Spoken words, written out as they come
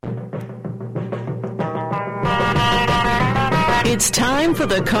It's time for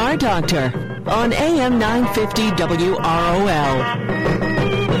the Car Doctor on AM 950 WROL.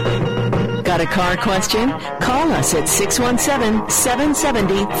 Got a car question? Call us at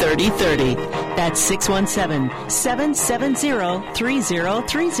 617-770-3030. That's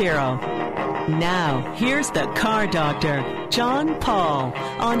 617-770-3030. Now, here's the Car Doctor, John Paul,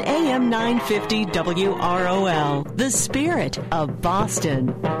 on AM 950 WROL, the spirit of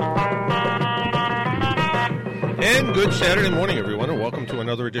Boston. And good Saturday morning, everyone, and welcome to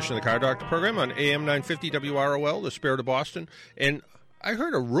another edition of the Car Doctor program on AM 950 WROL, the spirit of Boston. And I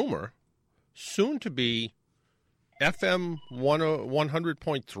heard a rumor, soon to be FM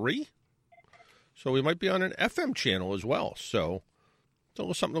 100.3, so we might be on an FM channel as well. So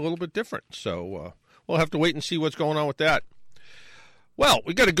it's something a little bit different. So we'll have to wait and see what's going on with that. Well,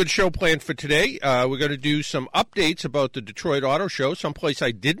 we got a good show planned for today. We're going to do some updates about the Detroit Auto Show, someplace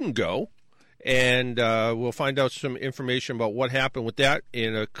I didn't go. And we'll find out some information about what happened with that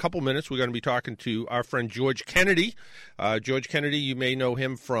in a couple minutes. We're going to be talking to our friend George Kennedy. George Kennedy, you may know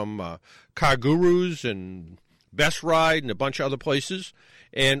him from Car Gurus and Best Ride and a bunch of other places.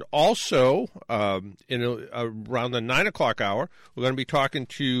 And also, around the 9 o'clock hour, we're going to be talking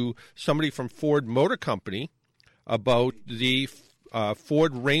to somebody from Ford Motor Company about the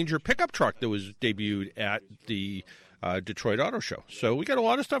Ford Ranger pickup truck that was debuted at the Detroit Auto Show. So we got a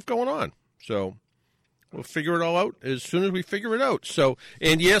lot of stuff going on. So we'll figure it all out as soon as we figure it out. So,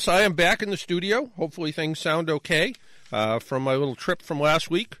 and yes, I am back in the studio. Hopefully things sound okay from my little trip from last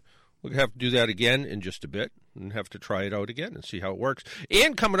week. We'll have to do that again in just a bit and have to try it out again and see how it works.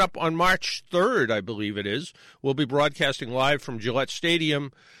 And coming up on March 3rd, I believe it is, we'll be broadcasting live from Gillette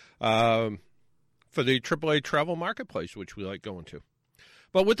Stadium for the AAA Travel Marketplace, which we like going to.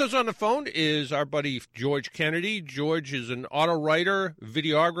 But with us on the phone is our buddy George Kennedy. George is an auto writer,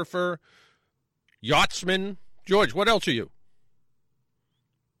 videographer, yachtsman. George, what else are you?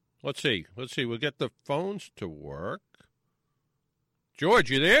 Let's see. We'll get the phones to work.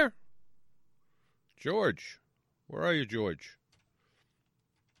 George, you there? George, where are you, George?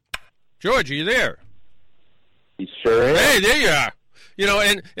 George, are you there? You sure am. Hey, there you are. You know,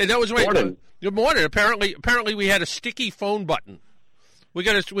 and that was my Morning. Good morning. Apparently, we had a sticky phone button. We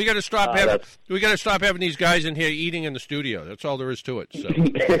got to stop having these guys in here eating in the studio. That's all there is to it. So,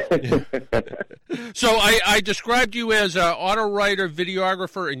 so I described you as an auto writer,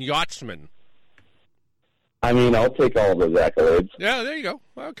 videographer, and yachtsman. I mean, I'll take all of those accolades. Yeah, there you go.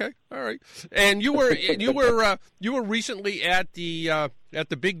 Okay, all right. And you were recently at the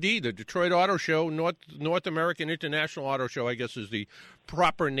Big D, the Detroit Auto Show, North American International Auto Show, I guess is the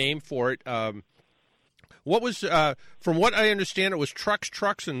proper name for it. What was, from what I understand, it was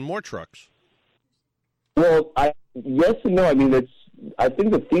trucks, and more trucks. Well, yes and no. I mean, I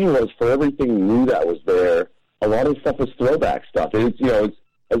think the theme was for everything new that was there. A lot of stuff was throwback stuff. It's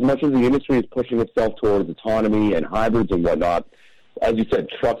as much as the industry is pushing itself towards autonomy and hybrids and whatnot. As you said,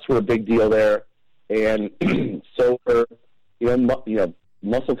 trucks were a big deal there, and so were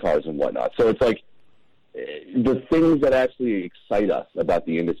muscle cars and whatnot. So it's like the things that actually excite us about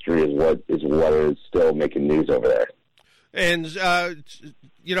the industry is what is still making news over there. And I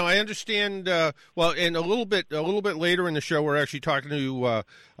understand. Well, and a little bit later in the show, we're actually talking to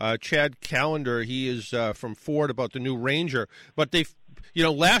Chad Challander. He is from Ford about the new Ranger. But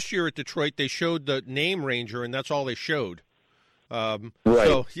last year at Detroit, they showed the name Ranger, and that's all they showed. Right.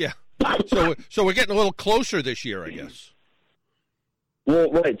 So yeah. So we're getting a little closer this year, I guess.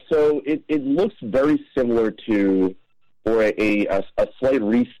 Well, right. So it looks very similar to, or a slight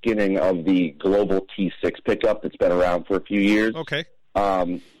reskinning of the Global T6 pickup that's been around for a few years. Okay.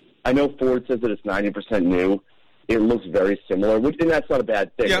 I know Ford says that it's 90% new. It looks very similar, and that's not a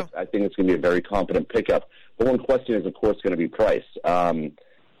bad thing. Yeah. I think it's going to be a very competent pickup. The one question is, of course, going to be price.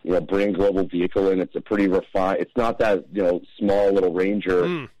 Bring global vehicle in. It's a pretty refined. It's not that small little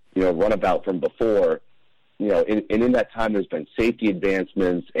Ranger runabout from before. In that time, there's been safety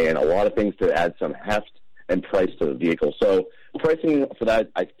advancements and a lot of things to add some heft and price to the vehicle. So pricing for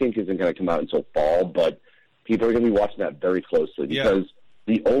that, I think, isn't going to come out until fall, but people are going to be watching that very closely because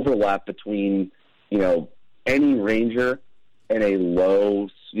the overlap between, any Ranger and a low,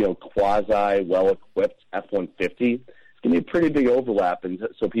 quasi well-equipped F-150 is going to be a pretty big overlap, and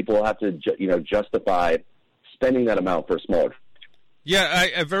so people will have to, justify spending that amount for a smaller.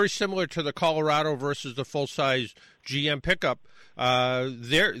 Yeah, very similar to the Colorado versus the full-size GM pickup.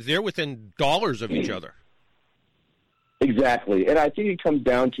 They're within dollars of each other. Exactly, and I think it comes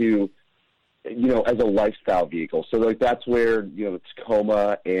down to, as a lifestyle vehicle. So that's where the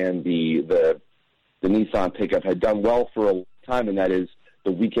Tacoma and the Nissan pickup had done well for a time, and that is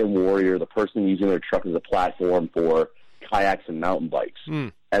the weekend warrior, the person using their truck as a platform for kayaks and mountain bikes,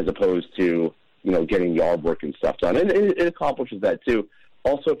 as opposed to, getting yard work and stuff done. And it accomplishes that too.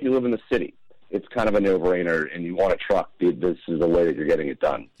 Also, if you live in the city, it's kind of a no-brainer, and you want a truck, this is the way that you're getting it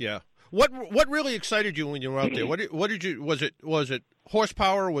done. Yeah. What really excited you when you were out there? What did you, was it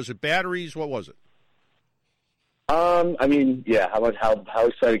horsepower? Was it batteries? What was it? How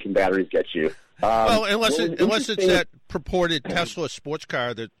excited can batteries get you? Well, unless it's that purported Tesla sports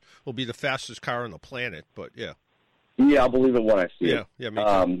car that will be the fastest car on the planet, but yeah. Yeah, I'll believe it when I see it. Yeah, me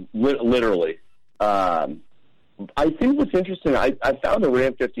too. Literally. I think what's interesting, I found the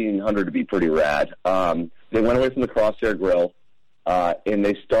Ram 1500 to be pretty rad. They went away from the Crosshair grill, and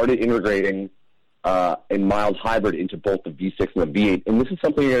they started integrating a mild hybrid into both the V6 and the V8, and this is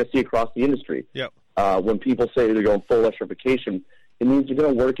something you're going to see across the industry. Yep. When people say they're going full electrification, it means you're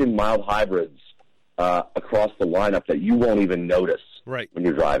going to work in mild hybrids across the lineup that you won't even notice when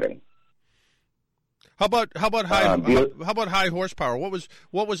you're driving. How about high horsepower? What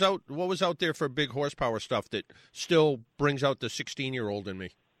was out there for big horsepower stuff that still brings out the 16-year-old in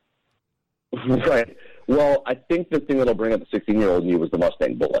me? Right. Well, I think the thing that'll bring out the 16-year-old in you was the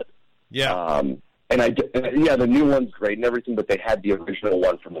Mustang Bullet. Yeah. The new one's great and everything, but they had the original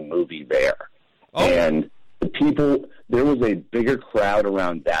one from the movie there. Oh. And there was a bigger crowd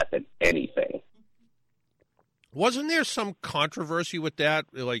around that than anything. Wasn't there some controversy with that?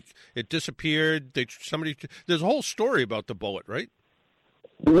 Like, it disappeared. There's a whole story about the Bullet, right?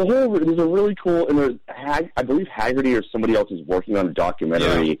 There's a really cool, and I believe Haggerty or somebody else is working on a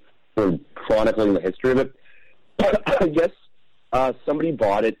documentary for chronicling the history of it. I guess somebody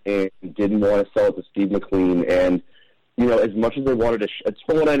bought it and didn't want to sell it to Steve McQueen, and as much as they wanted to,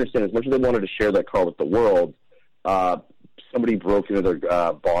 from what I understand, as much as they wanted to share that car with the world, somebody broke into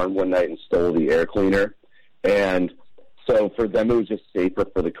their barn one night and stole the air cleaner. And so for them, it was just safer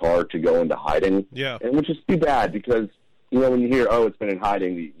for the car to go into hiding. Yeah. And which is too bad because, when you hear, it's been in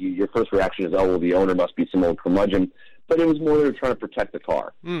hiding, your first reaction is, well, the owner must be some old curmudgeon. But it was more they were trying to protect the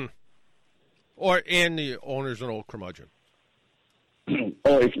car. And the owner's an old curmudgeon.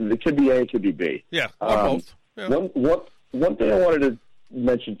 It could be A, it could be B. Yeah, or both. Yeah. One thing I wanted to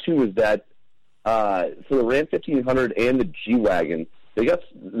mention, too, is that for the Ram 1500 and the G-Wagon, they got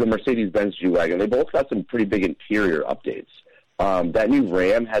the Mercedes-Benz G-Wagon. They both got some pretty big interior updates. That new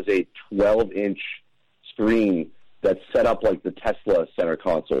Ram has a 12-inch screen that's set up like the Tesla center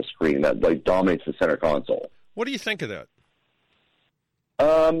console screen that dominates the center console. What do you think of that?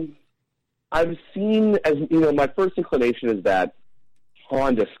 I've seen, my first inclination is that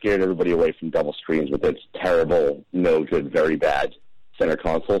Honda scared everybody away from double screens with its terrible, no good, very bad center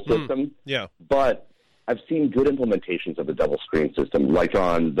console system. Yeah. But I've seen good implementations of the double screen system, like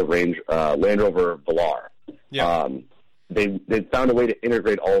on the Land Rover Velar. Yeah. They've found a way to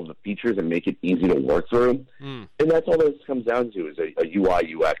integrate all of the features and make it easy to work through. And that's all this comes down to is a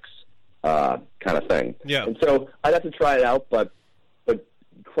UI, UX kind of thing. Yeah. And so I'd have to try it out, but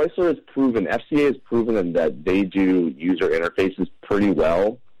Chrysler has proven, FCA has proven that they do user interfaces pretty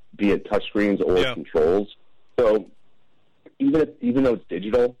well, be it touchscreens or controls. So even though it's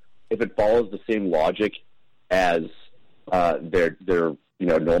digital, if it follows the same logic as their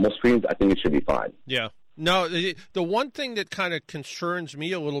normal screens, I think it should be fine. Yeah. No, the one thing that kind of concerns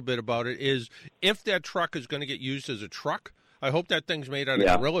me a little bit about it is if that truck is going to get used as a truck, I hope that thing's made out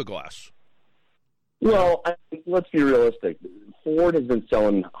of Gorilla Glass. Well, let's be realistic. Ford has been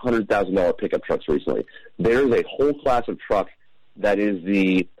selling $100,000 pickup trucks recently. There's a whole class of truck that is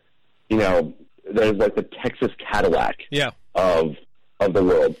that is like the Texas Cadillac of the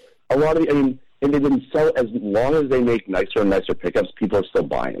world. A lot of and they didn't sell as long as they make nicer and nicer pickups. People are still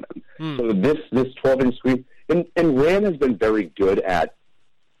buying them. So this 12-inch screen and Ram has been very good at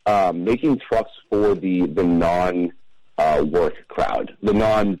making trucks for the non work crowd, the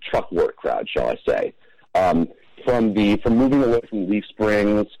non-truck work crowd, shall I say? From moving away from leaf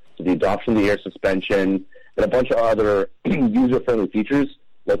springs to the adoption of the air suspension and a bunch of other user-friendly features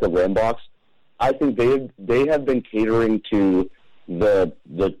like the Ram box, I think they have been catering to the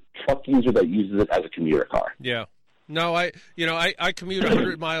truck user that uses it as a commuter car. Yeah. No, I commute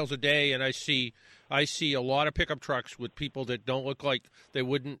 100 miles a day, and I see a lot of pickup trucks with people that don't look like they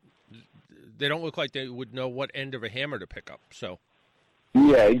would know what end of a hammer to pick up. So.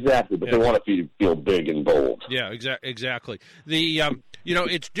 Yeah, exactly. But they want to feel big and bold. Yeah, exactly. The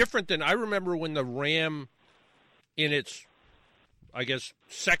it's different than I remember when the Ram, in its, I guess,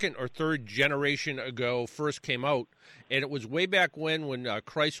 second or third generation ago, first came out, and it was way back when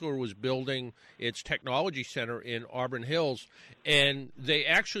Chrysler was building its technology center in Auburn Hills, and the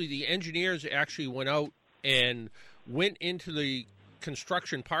engineers actually went out and went into the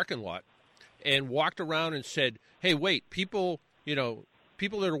construction parking lot and walked around and said, hey, wait, people that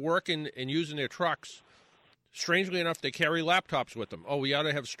are working and using their trucks, strangely enough, they carry laptops with them. Oh, we ought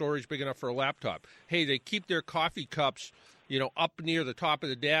to have storage big enough for a laptop. Hey, they keep their coffee cups, up near the top of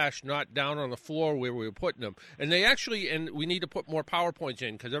the dash, not down on the floor where we were putting them. And we need to put more PowerPoints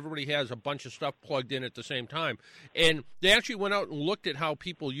in because everybody has a bunch of stuff plugged in at the same time. And they actually went out and looked at how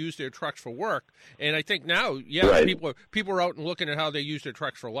people use their trucks for work. And I think now, right. people are out and looking at how they use their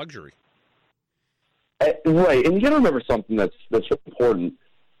trucks for luxury. Right, and you got to remember something that's important.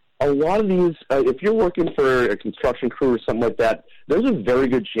 A lot of these, if you're working for a construction crew or something like that, there's a very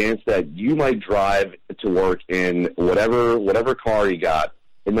good chance that you might drive to work in whatever car you got,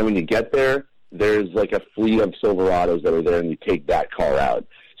 and then when you get there, there's like a fleet of Silverados that are there, and you take that car out.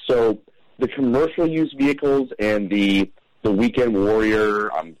 So the commercial use vehicles and the weekend warrior,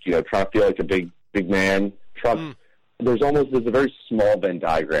 trying to feel like a big man truck, there's a very small Venn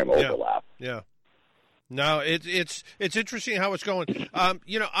diagram overlap. Yeah. No, it's interesting how it's going. I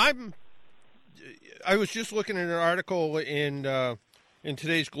was just looking at an article in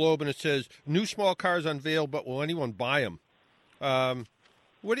today's Globe, and it says new small cars unveiled, but will anyone buy them?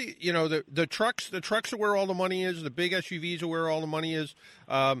 What do the trucks are where all the money is. The big SUVs are where all the money is.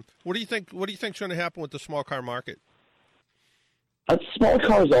 What do you think? What do you think's going to happen with the small car market? Small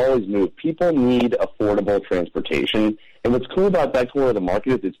cars always move. People need affordable transportation, and what's cool about that corner of the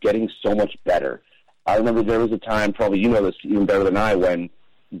market is it's getting so much better. I remember there was a time, probably you know this even better than I, when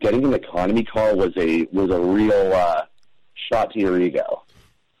getting an economy car was a real shot to your ego.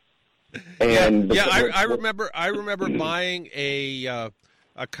 And I remember buying a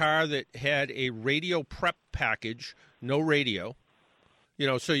car that had a radio prep package, no radio.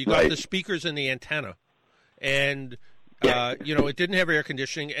 So you got the speakers and the antenna, and it didn't have air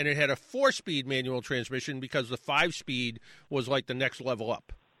conditioning, and it had a 4-speed manual transmission because the 5-speed was like the next level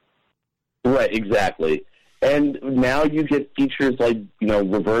up. Right, exactly. And now you get features like,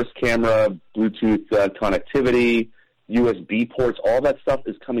 reverse camera, Bluetooth connectivity, USB ports, all that stuff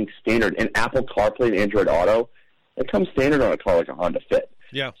is coming standard. And Apple CarPlay and Android Auto, it comes standard on a car like a Honda Fit.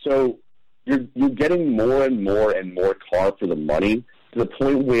 Yeah. So you're getting more and more and more car for the money to the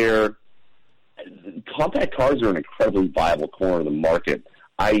point where compact cars are an incredibly viable corner of the market.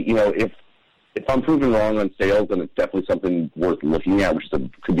 If I'm proven wrong on sales, then it's definitely something worth looking at, which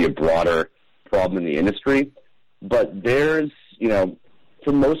could be a broader problem in the industry. But there's,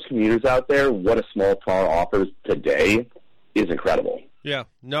 for most commuters out there, what a small car offers today is incredible. Yeah,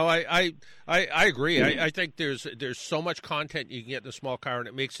 no, I agree. I think there's so much content you can get in a small car, and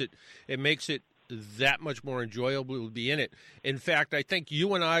it makes it that much more enjoyable to be in it. In fact, I think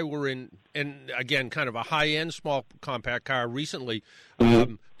you and I were in again, kind of a high-end small compact car recently,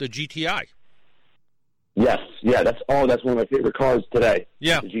 the GTI. Yes, yeah, that's one of my favorite cars today.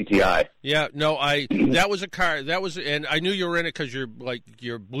 Yeah, the GTI. Yeah, no, that was a car and I knew you were in it because your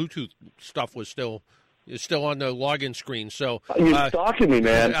Bluetooth stuff was still on the login screen. So you're stalking me,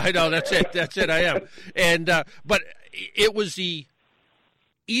 man. I know that's it. I am, and but it was the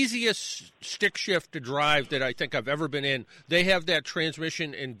easiest stick shift to drive that I think I've ever been in. They have that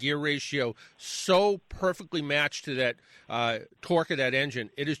transmission and gear ratio so perfectly matched to that torque of that engine.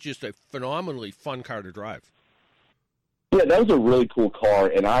 It is just a phenomenally fun car to drive. Yeah, that was a really cool car,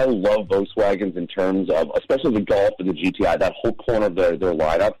 and I love Volkswagens in terms of, especially the Golf and the GTI, that whole corner of their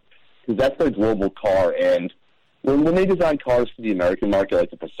lineup, because that's their global car. And when they design cars for the American market,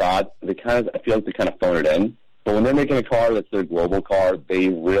 like the Passat, I feel like they kind of phone it in. But when they're making a car that's their global car, they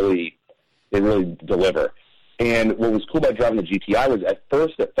really deliver. And what was cool about driving the GTI was at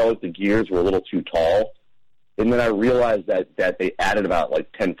first it felt like the gears were a little too tall. And then I realized that they added about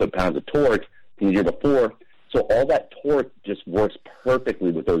 10 foot-pounds of torque from the year before. So all that torque just works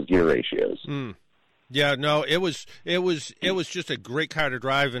perfectly with those gear ratios. Yeah, no, it was just a great car to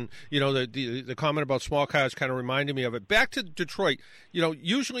drive, and the comment about small cars kind of reminded me of it. Back to Detroit,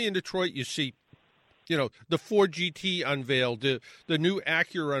 usually in Detroit you see the Ford GT unveiled, the new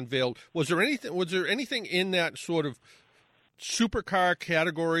Acura unveiled. Was there anything in that sort of supercar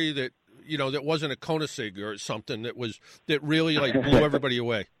category that that wasn't a Koenigsegg or something that really blew everybody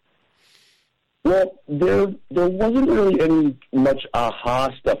away? Well, there wasn't really any much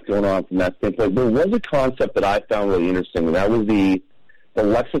aha stuff going on from that standpoint. There was a concept that I found really interesting, and that was the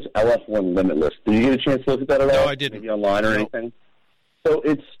Lexus LF1 Limitless. Did you get a chance to look at that at all? No, I didn't. Maybe online or anything? So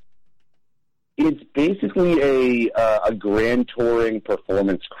it's basically a grand touring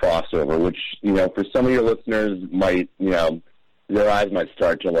performance crossover, which, for some of your listeners might, their eyes might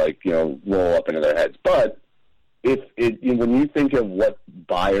start to roll up into their heads. But when you think of what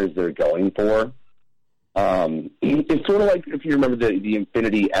buyers they're going for, it's sort of like if you remember the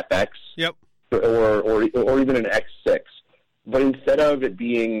Infiniti FX. Yep. or even an X6. But instead of it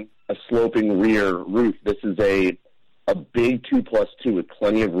being a sloping rear roof, this is a big 2+2 with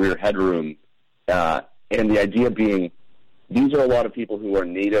plenty of rear headroom. And the idea being, these are a lot of people who are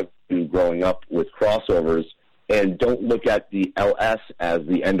native to growing up with crossovers and don't look at the LS as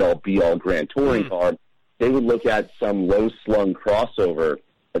the end-all, be-all grand touring car. They would look at some low-slung crossover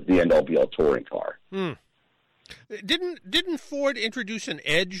as the end-all, be-all touring car. Didn't Ford introduce an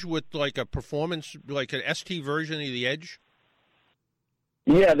Edge with like a performance, like an ST version of the Edge?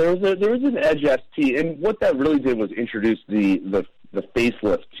 Yeah, there was an Edge ST, and what that really did was introduce the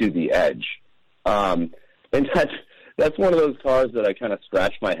facelift to the Edge, and that's one of those cars that I kind of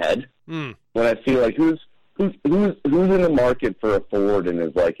scratch my head when I feel like who's in the market for a Ford and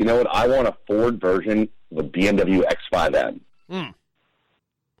is like, you know what, I want a Ford version of a BMW X5M.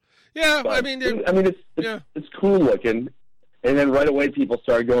 Yeah, but, I mean, it's cool looking. And then right away people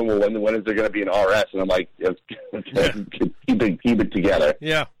started going, well, when is there going to be an RS? And I'm like, keep it together.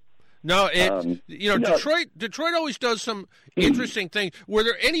 Yeah. No, Detroit always does some interesting things. Were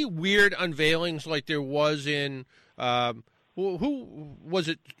there any weird unveilings like there was in who was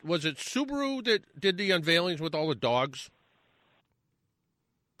it? Was it Subaru that did the unveilings with all the dogs?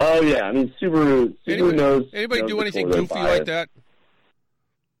 Oh yeah, I mean Subaru knows. Anybody do anything goofy like that?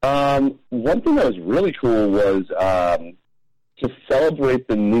 One thing that was really cool was to celebrate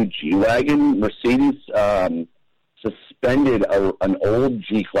the new G-Wagon, Mercedes suspended an old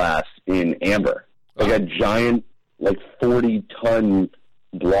G-Class in amber, like a giant, 40-ton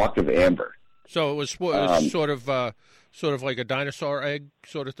block of amber. So it was sort of like a dinosaur egg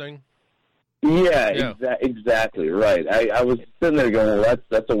sort of thing. Yeah. Exactly right. I was sitting there going, well,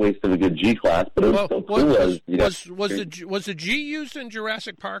 that's a waste of a good G-Class, but it was so cool. Was the G used in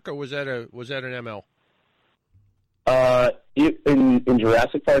Jurassic Park, or was that an ML? In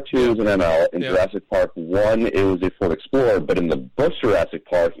Jurassic Park 2, it was an ML. In Jurassic Park 1, it was a Ford Explorer. But in the book Jurassic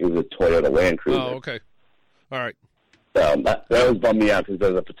Park, it was a Toyota Land Cruiser. Oh, okay. All right. So that always bummed me out because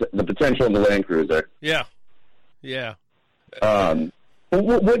there's the potential in the Land Cruiser. Yeah. Yeah.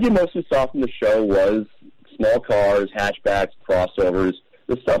 What you mostly saw from the show was small cars, hatchbacks, crossovers,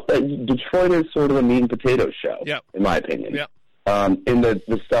 the stuff that Detroit is sort of a meat and potatoes show, in my opinion. Yeah. And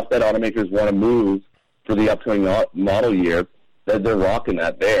the stuff that automakers want to move for the upcoming model year, that they're rocking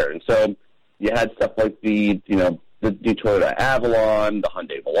that there. And so you had stuff like the Toyota Avalon, the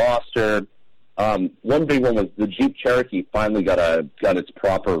Hyundai Veloster. One big one was the Jeep Cherokee finally got its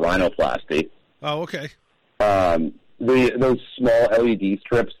proper rhinoplasty. Oh, okay. Those small LED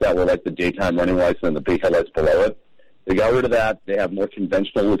strips that were like the daytime running lights and the big headlights below it, they got rid of that. They have more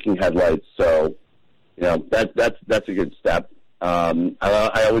conventional looking headlights. So, that's a good step.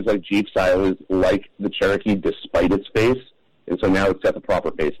 I always like Jeeps. I always like the Cherokee despite its face, and so now it's got the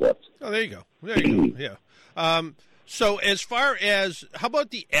proper facelift. Oh, there you go. Yeah. So as far as, how about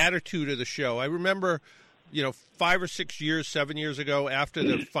the attitude of the show? I remember, 5 or 6 years, 7 years ago, after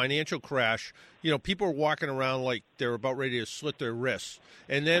the financial crash, people were walking around like they were about ready to slit their wrists.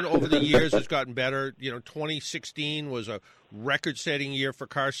 And then over the years, it's gotten better. 2016 was a record-setting year for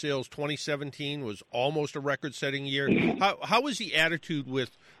car sales. 2017 was almost a record-setting year. How was the attitude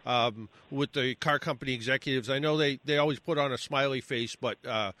with the car company executives? I know they always put on a smiley face, but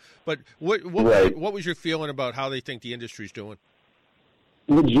what was your feeling about how they think the industry's doing?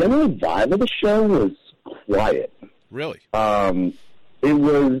 The general vibe of the show was quiet. Really? It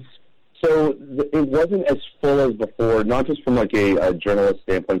was. So it wasn't as full as before, not just from like a journalist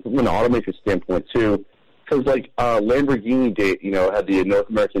standpoint, but from an automaker standpoint too. Because Lamborghini, had the North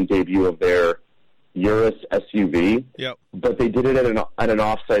American debut of their Urus SUV. Yep. But they did it at an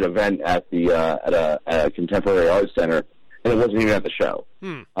offsite event at a contemporary art center, and it wasn't even at the show.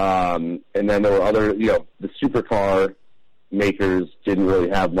 And then there were other, the supercar makers didn't really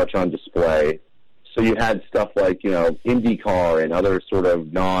have much on display. So you had stuff like, IndyCar and other sort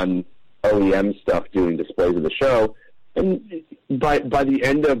of non-OEM stuff doing displays of the show. And by the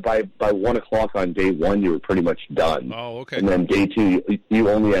end of, by 1 o'clock on day one, you were pretty much done. Oh, okay. And then day two, you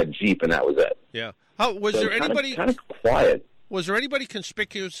only had Jeep, and that was it. Yeah. Was there anybody kind of quiet? Was there anybody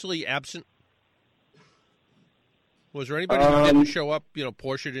conspicuously absent? Was there anybody who didn't show up?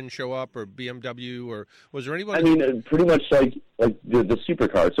 Porsche didn't show up, or BMW, or was there anybody? I mean, pretty much like the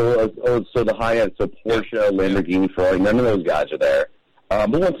supercars. So the high end, so Porsche, Lamborghini, Ferrari. None of those guys are there.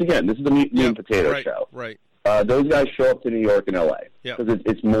 But once again, this is the meat and potato show. Right. Those guys show up to New York and LA because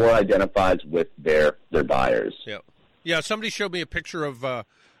it's more identifies with their buyers. Yeah. Yeah. Somebody showed me a picture of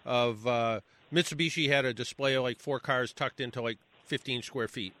Mitsubishi had a display of like 4 cars tucked into like 15 square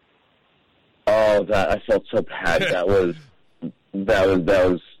feet. Oh, that I felt so bad. That was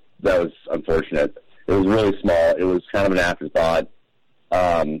was unfortunate. It was really small. It was kind of an afterthought.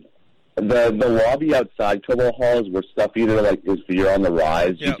 The lobby outside Cobo Hall is where stuff either like if you're on the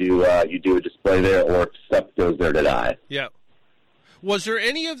rise, Yep. you do a display there, or if stuff goes there to die. Yeah. Was there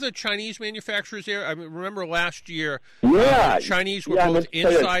any of the Chinese manufacturers there? I mean, remember last year, Yeah, Chinese were yeah, both let's say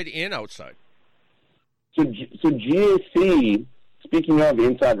inside and outside. So GAC, speaking of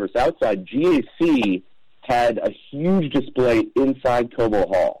inside versus outside, GAC had a huge display inside Cobo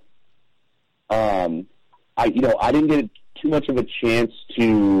Hall. I didn't get too much of a chance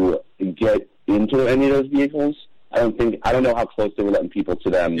to get into any of those vehicles. I don't know how close they were letting people to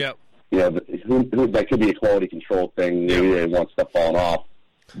them. Yep. You know, that could be a quality control thing. Maybe they didn't want stuff falling off.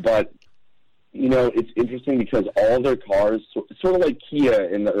 But, it's interesting because all their cars, sort of like Kia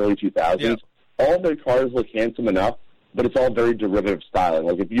in the early 2000s, Yep. all their cars look handsome enough, but it's all very derivative styling.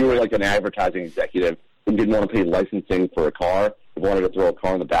 Like if you were like an advertising executive and didn't want to pay licensing for a car, if you wanted to throw a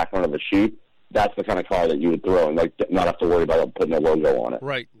car in the background of a shoot, that's the kind of car that you would throw and like not have to worry about putting a logo on it.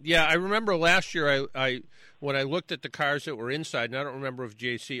 Right. Yeah, I remember last year I when I looked at the cars that were inside, and I don't remember if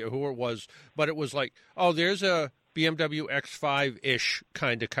JC or who it was, but it was like, oh, there's a BMW X5-ish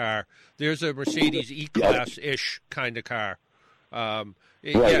kind of car. There's a Mercedes E-Class-ish kind of car.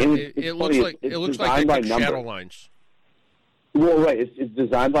 It looks like they picked shadow lines. Well, right. It's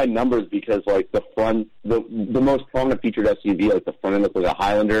designed by numbers because, like, the front, the most prominent featured SUV, like the front end looks like a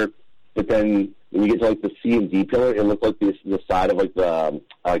Highlander, but then when you get to like the C and D pillar, it looks like the side of like the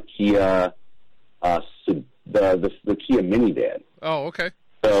Kia, the Kia minivan. Oh, okay.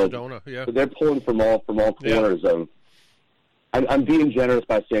 So, Sedona, yeah. So they're pulling from all corners of. I'm being generous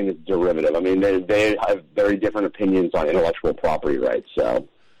by saying it's derivative. I mean, they have very different opinions on intellectual property rights. So,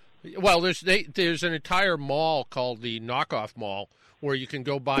 well, there's an entire mall called the Knockoff Mall where you can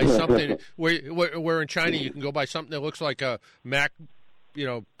go buy something. where in China you can go buy something that looks like a Mac,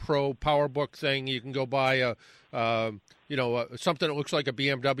 Pro PowerBook thing. You can go buy something that looks like a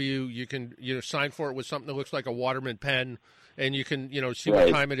BMW. You can sign for it with something that looks like a Waterman pen, and you can see what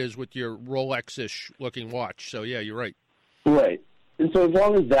time it is with your Rolex-ish looking watch. So yeah, you're right. Right. And so as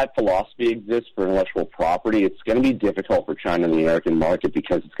long as that philosophy exists for intellectual property, it's going to be difficult for China in the American market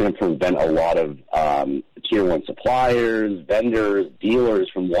because it's going to prevent a lot of Tier 1 suppliers, vendors, dealers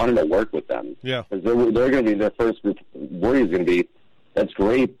from wanting to work with them. Yeah. Because they're going to be, their first worry is going to be, that's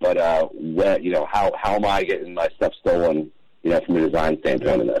great, but how am I getting my stuff stolen, from a design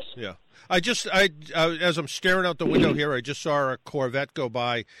standpoint in this? Yeah. As I'm staring out the window here, I just saw a Corvette go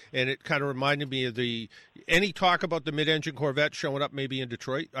by, and it kind of reminded me of any talk about the mid-engine Corvette showing up maybe in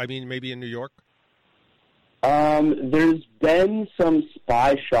Detroit? I mean, maybe in New York? There's been some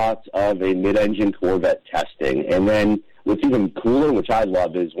spy shots of a mid-engine Corvette testing, and then what's even cooler, which I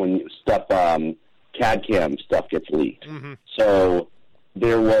love, is when CAD CAM stuff gets leaked. Mm-hmm. So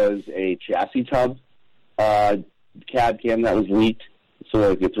there was a chassis tub CAD CAM that was leaked. So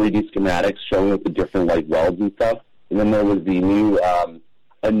like the 3D schematics showing like the different like welds and stuff, and then there was the new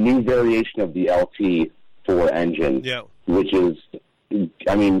a new variation of the LT4 engine, which is,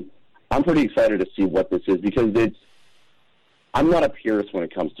 I mean, I'm pretty excited to see what this is because I'm not a purist when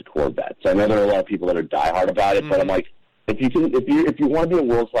it comes to Corvettes. I know there are a lot of people that are diehard about it, but I'm like, if you want to be a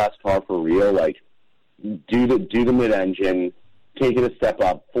world class car for real, like do the mid engine, take it a step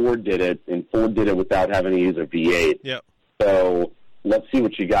up. Ford did it, and Ford did it without having to use a V8. Yeah. So let's see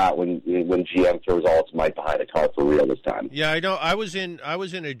what you got when GM throws all its might behind a car for real this time. Yeah, I know. I was in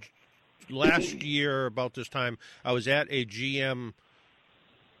a last year about this time. I was at a GM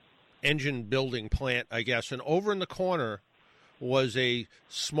engine building plant, I guess, and over in the corner was a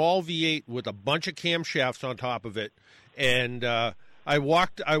small V8 with a bunch of camshafts on top of it, and I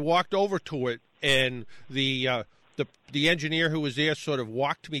walked over to it, and the engineer who was there sort of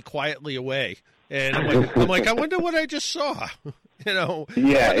walked me quietly away, and I'm like, I wonder what I just saw. I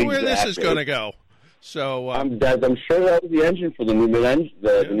wonder where this is going to go. So I'm sure that was the engine for the new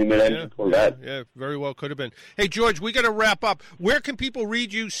mid-engine Corvette. Yeah, very well could have been. Hey, George, we got to wrap up. Where can people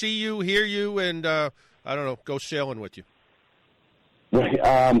read you, see you, hear you, and I don't know, go sailing with you?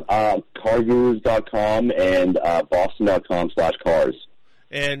 Cargurus.com and Boston.com/cars.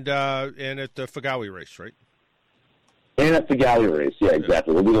 And at the Fagawi race, right? And at the Fagawi race, yeah,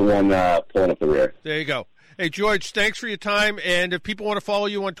 exactly. We'll be the one pulling up the rear. There you go. Hey, George, thanks for your time. And if people want to follow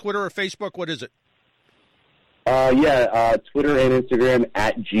you on Twitter or Facebook, what is it? Twitter and Instagram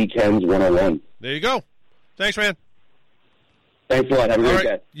at GKens101. There you go. Thanks, man. Thanks a lot. Have a great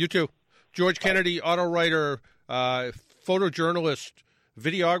day. You too. George Kennedy, auto writer, photojournalist,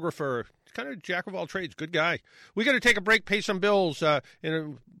 videographer. kind of jack of all trades. Good guy. We got to take a break, pay some bills.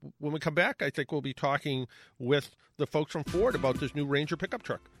 And when we come back, I think we'll be talking with the folks from Ford about this new Ranger pickup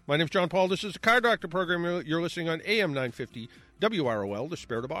truck. My name's John Paul. This is the Car Doctor program. You're listening on AM 950 WROL, the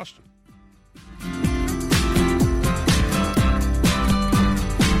Spirit of Boston.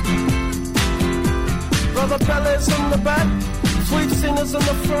 Brother fellas in the back, sweet singers in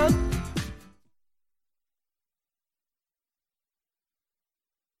the front.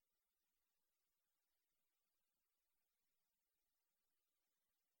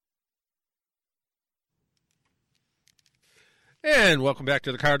 And welcome back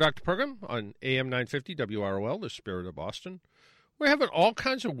to the Car Doctor program on AM 950 WROL, the Spirit of Boston. We're having all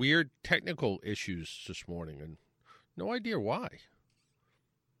kinds of weird technical issues this morning, and no idea why.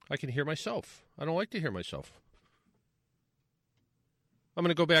 I can hear myself. I don't like to hear myself. I'm going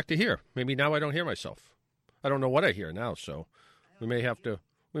to go back to here. Maybe now I don't hear myself. I don't know what I hear now, so we may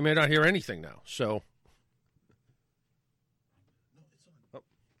not hear anything now. So,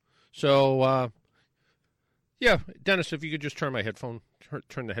 yeah, Dennis, if you could just turn the headphone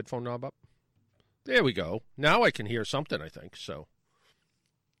knob up. There we go. Now I can hear something, I think. So,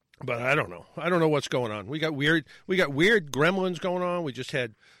 but I don't know. I don't know what's going on. We got weird gremlins going on. We just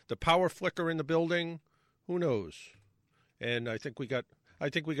had the power flicker in the building. Who knows? And I think we got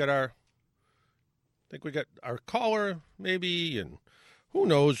our caller maybe, and who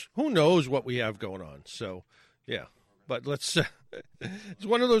knows what we have going on. So, yeah. But let's. It's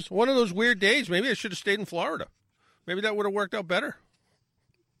one of those weird days. Maybe I should have stayed in Florida. Maybe that would have worked out better.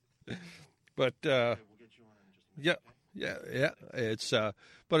 But yeah. It's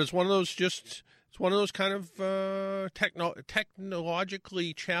but it's one of those kind of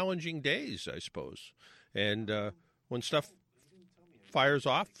technologically challenging days, I suppose. And when stuff fires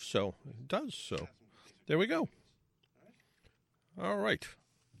off, so it does. So there we go. All right.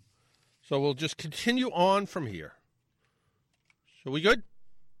 So we'll just continue on from here. So we good?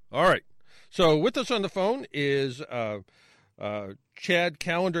 All right. So with us on the phone is Chad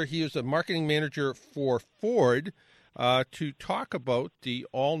Challander. He is the marketing manager for Ford to talk about the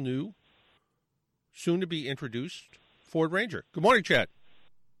all-new, soon-to-be-introduced Ford Ranger. Good morning, Chad.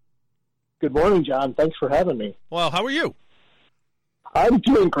 Good morning, John. Thanks for having me. Well, how are you? I'm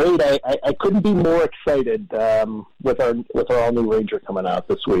doing great. I couldn't be more excited with our all-new Ranger coming out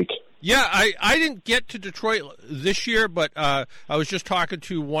this week. Yeah, I didn't get to Detroit this year, but I was just talking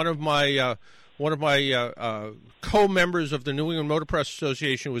to one of my co-members of the New England Motor Press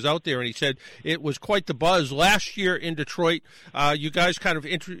Association who was out there, and he said it was quite the buzz last year in Detroit. You guys kind of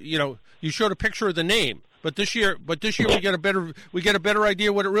you showed a picture of the name, but this year we get a better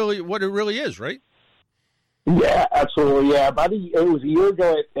idea what it really is, right? Yeah, absolutely. Yeah, it was a year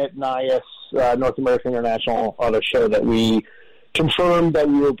ago at NIAS, North American International Auto Show, that we confirmed that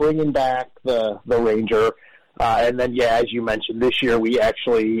we were bringing back the Ranger, and then as you mentioned, this year we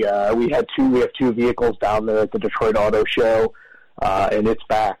actually we have two vehicles down there at the Detroit Auto Show, and it's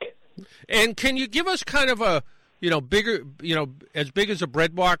back. And can you give us kind of a bigger, as big as a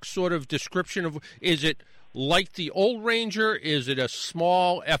bread box sort of description of, is it like the old Ranger? Is it a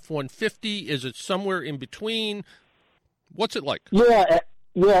small F-150? Is it somewhere in between? What's it like?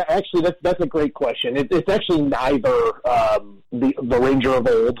 Yeah, actually, that's a great question. It's actually neither the Ranger of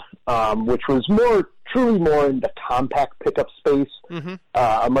old, which was truly more in the compact pickup space,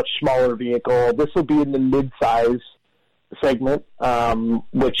 a much smaller vehicle. This will be in the mid-size segment,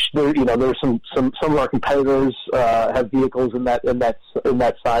 which there's some of our competitors have vehicles in that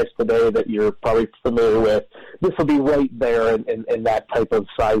size today that you're probably familiar with. This will be right there in that type of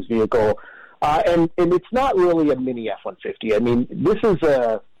size vehicle. And it's not really a mini F-150. I mean,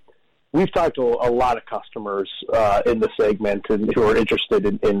 we've talked to a lot of customers in the segment and who are interested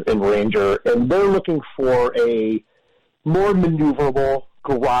in Ranger, and they're looking for a more maneuverable,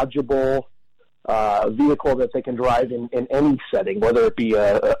 garageable vehicle that they can drive in any setting, whether it be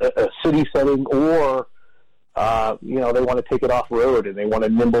a city setting or they want to take it off road and they want a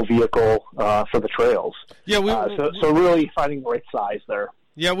nimble vehicle for the trails. Yeah, so really finding the right size there.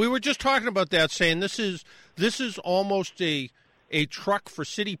 Yeah, we were just talking about that, saying this is almost a truck for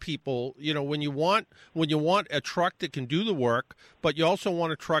city people. When you want a truck that can do the work, but you also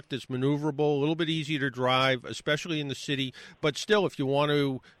want a truck that's maneuverable, a little bit easier to drive, especially in the city. But still, if you want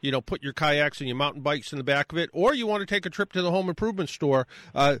to, put your kayaks and your mountain bikes in the back of it, or you want to take a trip to the home improvement store,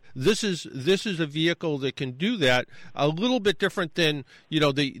 this is a vehicle that can do that. A little bit different than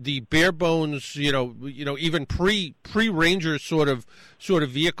the bare bones, even pre Ranger sort of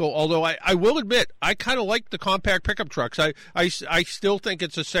vehicle. Although I will admit, I kind of like the compact pickup trucks. I still think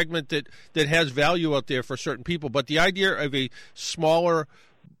it's a segment that has value out there for certain people. But the idea of a smaller,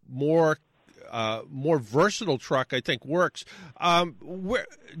 more versatile truck, I think works. Where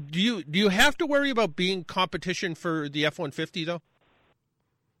do you have to worry about being competition for the F-150 though?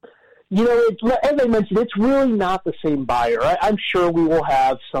 As I mentioned, it's really not the same buyer. I'm sure we will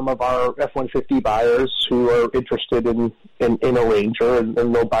have some of our F-150 buyers who are interested in a Ranger, and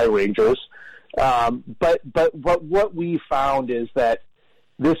they'll buy Rangers. But what we found is that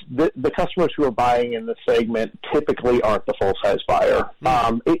the customers who are buying in the segment typically aren't the full-size buyer.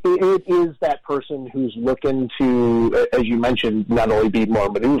 It is that person who's looking to, as you mentioned, not only be more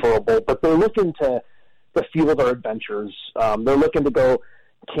maneuverable, but they're looking to fuel their adventures. They're looking to go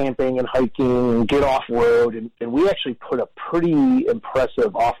camping and hiking and get off-road, and we actually put a pretty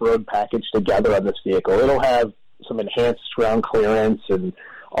impressive off-road package together on this vehicle. It'll have some enhanced ground clearance and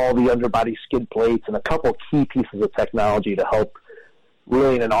all the underbody skid plates and a couple key pieces of technology to help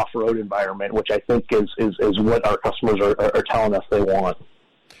really in an off-road environment, which I think is what our customers are telling us they want.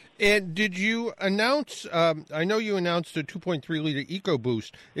 And did you announce, I know you announced a 2.3-liter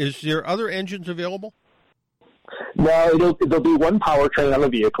EcoBoost. Is there other engines available? No, there'll be one powertrain on the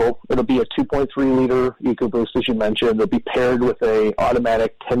vehicle. It'll be a 2.3-liter EcoBoost, as you mentioned. It'll be paired with a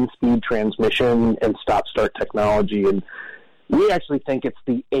automatic 10-speed transmission and stop-start technology. And we actually think it's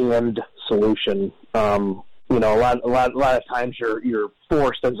the and solution. A lot of times you're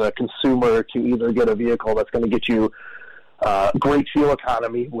forced as a consumer to either get a vehicle that's going to get you great fuel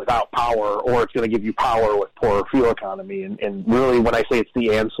economy without power, or it's going to give you power with poor fuel economy. And really, when I say it's the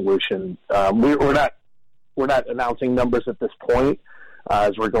and solution, we're not announcing numbers at this point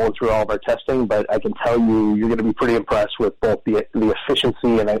as we're going through all of our testing, but I can tell you you're going to be pretty impressed with both the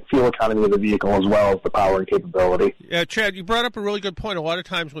efficiency and the fuel economy of the vehicle as well as the power and capability. Yeah, Chad, you brought up a really good point. A lot of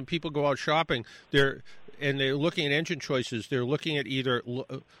times when people go out shopping, they're looking at engine choices, they're looking at either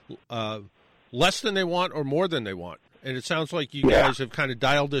less than they want or more than they want. And it sounds like you guys have kind of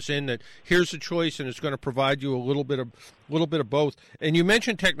dialed this in that here's the choice, and it's going to provide you a little bit of both. And you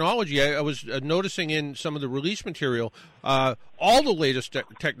mentioned technology. I was noticing in some of the release material all the latest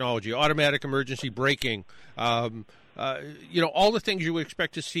technology, automatic emergency braking, all the things you would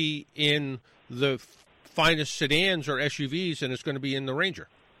expect to see in the finest sedans or SUVs, and it's going to be in the Ranger.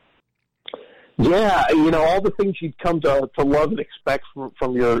 Yeah, all the things you'd come to love and expect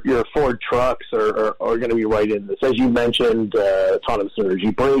from your Ford trucks are going to be right in this. As you mentioned, autonomous energy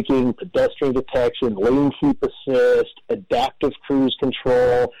braking, pedestrian detection, lane keep assist, adaptive cruise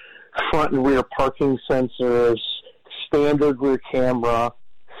control, front and rear parking sensors, standard rear camera,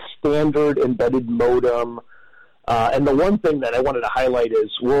 standard embedded modem. And the one thing that I wanted to highlight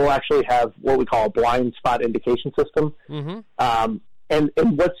is we'll actually have what we call a blind spot indication system. Mm-hmm. And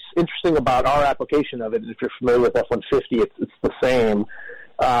what's interesting about our application of it, if you're familiar with F-150, it's the same.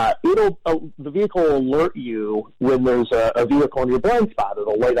 The vehicle will alert you when there's a vehicle in your blind spot.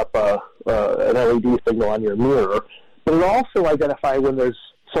 It'll light up an LED signal on your mirror, but it'll also identify when there's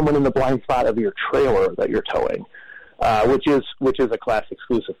someone in the blind spot of your trailer that you're towing, which is a class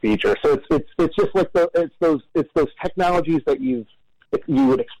exclusive feature. So it's just like it's those technologies that you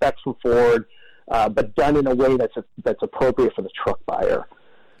would expect from Ford. But done in a way that's appropriate for the truck buyer.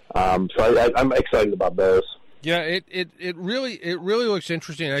 So I'm excited about those. Yeah, it really looks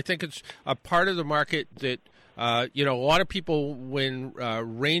interesting. I think it's a part of the market that a lot of people when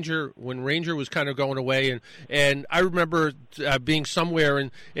Ranger was kind of going away, and I remember being somewhere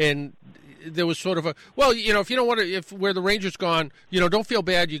and there was sort of a, well, if you don't want to, if where the Ranger's gone, don't feel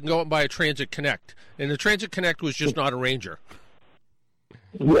bad. You can go out and buy a Transit Connect, and the Transit Connect was just not a Ranger.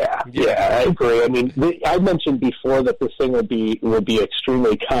 Yeah, I agree. I mean, I mentioned before that this thing would be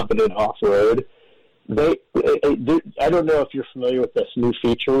extremely competent off-road. I don't know if you're familiar with this new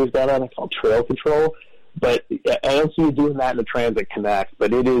feature we've got on it called Trail Control, but I don't see you doing that in the Transit Connect.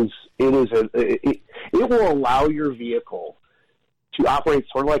 But it will allow your vehicle to operate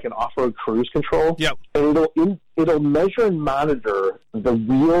sort of like an off-road cruise control. Yep. And it'll measure and monitor the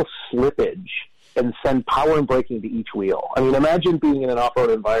wheel slippage and send power and braking to each wheel. I mean, imagine being in an off-road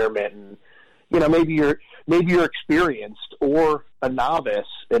environment and, maybe you're experienced or a novice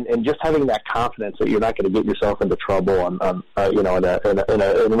and just having that confidence that you're not going to get yourself into trouble in an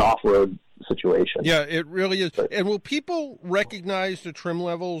off-road situation. Yeah, it really is. And will people recognize the trim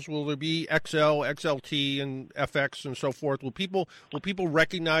levels? Will there be XL, XLT, and FX and so forth? Will people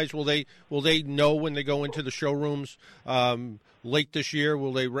recognize? Will they know when they go into the showrooms late this year?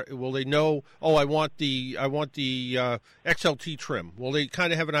 Will they know? Oh, I want the XLT trim. Will they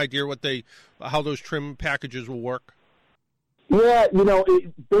kind of have an idea how those trim packages will work? Yeah,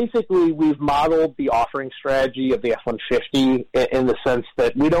 basically we've modeled the offering strategy of the F-150 in the sense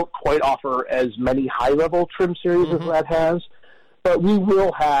that we don't quite offer as many high-level trim series as that has, But we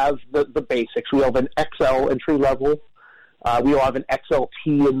will have the basics. We'll have an XL entry level. We'll have an XLT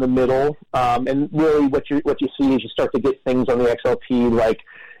in the middle. And really what you see is you start to get things on the XLT like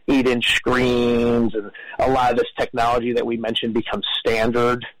 8-inch screens, and a lot of this technology that we mentioned becomes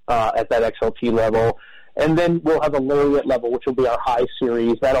standard at that XLT level. And then we'll have a Lariat level, which will be our high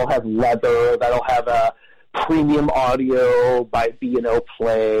series. That'll have leather. That'll have a premium audio by B&O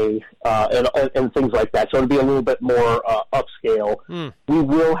Play, and things like that. So it'll be a little bit more upscale. We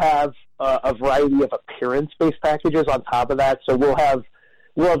will have a variety of appearance-based packages on top of that. So we'll have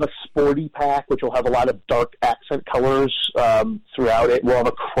a sporty pack, which will have a lot of dark accent colors throughout it. We'll have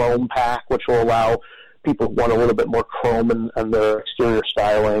a chrome pack, which will allow people who want a little bit more chrome in their exterior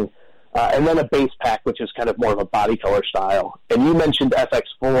styling. And then a base pack, which is kind of more of a body color style. And you mentioned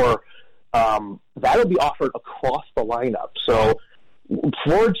FX4. That'll be offered across the lineup. So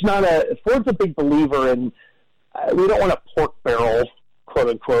Ford's a big believer in, we don't want to pork barrel, quote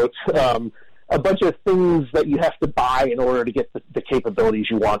unquote, a bunch of things that you have to buy in order to get the capabilities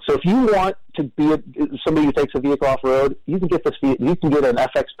you want. So if you want to be somebody who takes a vehicle off road, you can get you can get an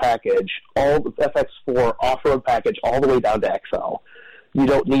FX package, all FX4 off road package, all the way down to XL. You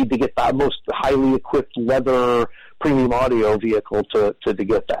don't need to get the most highly equipped leather premium audio vehicle to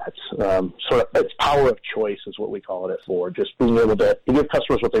get that. So it's power of choice is what we call it at Ford, just being able to give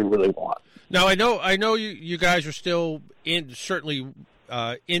customers what they really want. Now, I know you guys are still certainly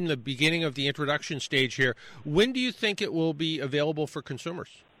in the beginning of the introduction stage here. When do you think it will be available for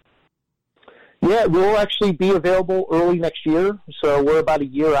consumers? Yeah, it will actually be available early next year. So we're about a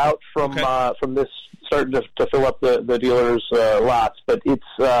year out from this starting to fill up the dealers' lots. But it's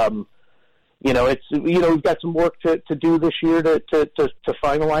we've got some work to do this year to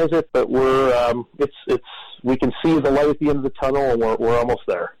finalize it. But we can see the light at the end of the tunnel, and we're almost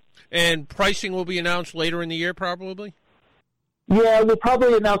there. And pricing will be announced later in the year, probably. Yeah, we'll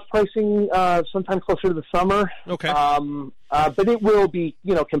probably announce pricing sometime closer to the summer. Okay. But it will be,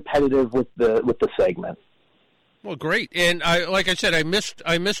 competitive with the segment. Well, great. And like I said, I missed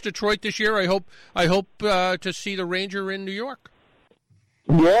Detroit this year. I hope to see the Ranger in New York.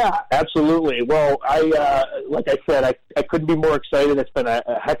 Yeah, absolutely. Well, like I said, I couldn't be more excited. It's been a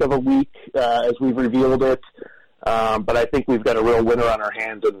heck of a week as we've revealed it. But I think we've got a real winner on our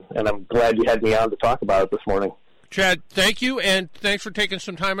hands, and I'm glad you had me on to talk about it this morning. Chad, thank you, and thanks for taking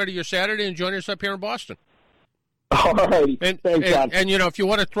some time out of your Saturday and joining us up here in Boston. All righty. Thanks, John. And, if you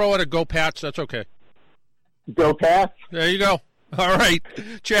want to throw out a Go Pats, that's okay. Go Pats? There you go. All right.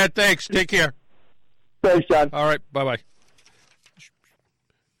 Chad, thanks. Take care. Thanks, John. All right. Bye-bye.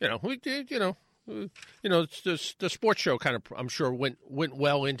 It's the sports show kind of, I'm sure, went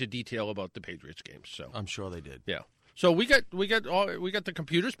well into detail about the Patriots games. So I'm sure they did. Yeah. So we got the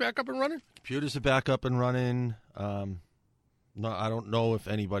computers back up and running? Computers are back up and running. No, I don't know if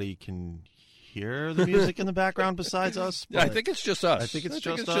anybody can hear the music in the background besides us. I think it's just us. I think it's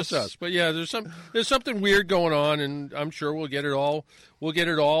just us. But yeah, there's something weird going on, and I'm sure we'll get it all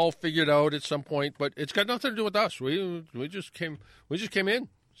figured out at some point. But it's got nothing to do with us. We just came in.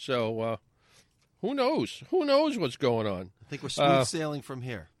 So who knows? Who knows what's going on? I think we're smooth sailing from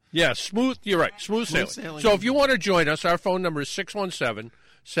here. Yeah, smooth. You're right. Smooth sailing. So if you want to join us, our phone number is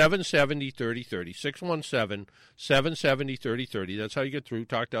 617-770-3030. 617-770-3030. That's how you get through.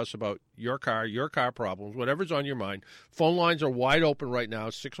 Talk to us about your car problems, whatever's on your mind. Phone lines are wide open right now,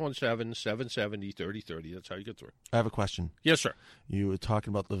 617-770-3030. That's how you get through. I have a question. Yes, sir. You were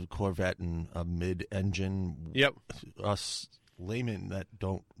talking about the Corvette and a mid-engine. Yep. Us laymen that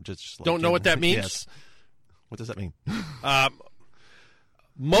don't know what that means? Yes. What does that mean?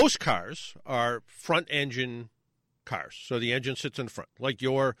 Most cars are front-engine cars, so the engine sits in the front, like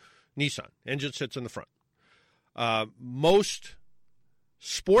your Nissan. Engine sits in the front. Most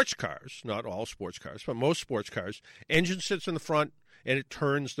sports cars, not all sports cars, but most sports cars, engine sits in the front and it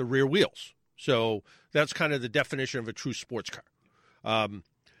turns the rear wheels. So that's kind of the definition of a true sports car.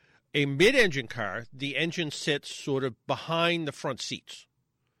 A mid-engine car, the engine sits sort of behind the front seats.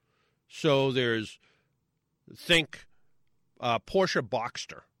 So think Porsche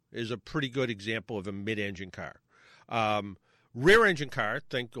Boxster is a pretty good example of a mid-engine car. Rear-engine car,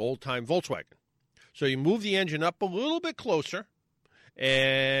 think old-time Volkswagen. So you move the engine up a little bit closer,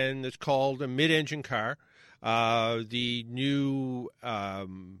 and it's called a mid-engine car. The new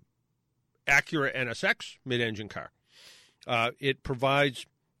Acura NSX mid-engine car. It provides,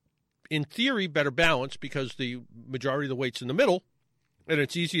 in theory, better balance because the majority of the weight's in the middle, and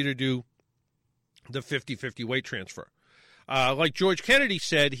it's easy to do the 50-50 weight transfer. Like George Kennedy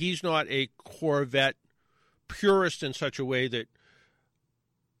said, he's not a Corvette purist in such a way that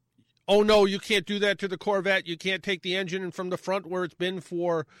oh, no, you can't do that to the Corvette. You can't take the engine from the front where it's been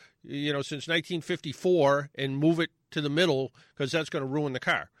for, since 1954 and move it to the middle because that's going to ruin the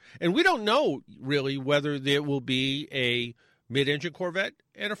car. And we don't know really whether there will be a mid-engine Corvette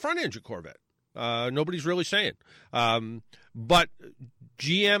and a front-engine Corvette. Nobody's really saying. But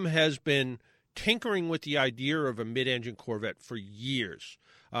GM has been tinkering with the idea of a mid-engine Corvette for years,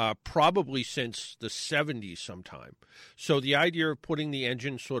 probably since the 70s sometime. So the idea of putting the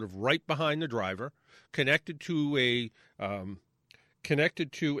engine sort of right behind the driver, connected to a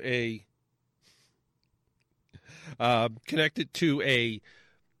transmission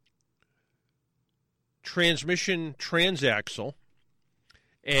transaxle,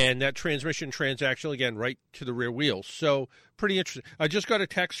 and that transmission transaxle, again, right to the rear wheels. So pretty interesting. I just got a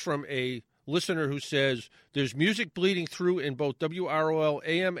text from a listener who says there's music bleeding through in both WROL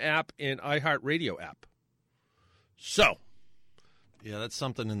AM app and iHeartRadio app. So. Yeah, that's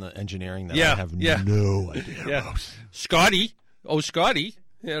something in the engineering that I have no idea about. Scotty, that's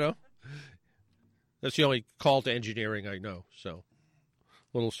the only call to engineering I know. So,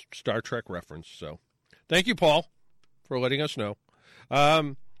 little Star Trek reference. So, thank you, Paul, for letting us know.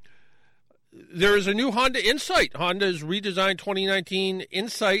 There is a new Honda Insight. Honda's redesigned 2019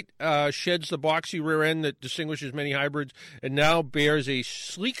 Insight sheds the boxy rear end that distinguishes many hybrids and now bears a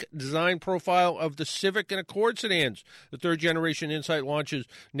sleek design profile of the Civic and Accord sedans. The third-generation Insight launches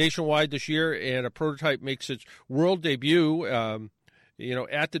nationwide this year, and a prototype makes its world debut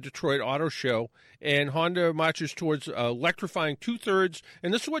at the Detroit Auto Show. And Honda marches towards electrifying two-thirds,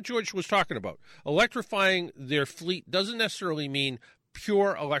 and this is what George was talking about. Electrifying their fleet doesn't necessarily mean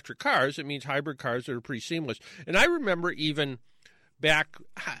pure electric cars. It means hybrid cars that are pretty seamless. And I remember even back,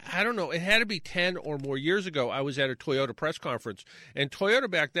 I don't know, it had to be 10 or more years ago, I was at a Toyota press conference, and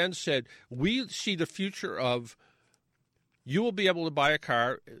Toyota back then said, we see the future of you will be able to buy a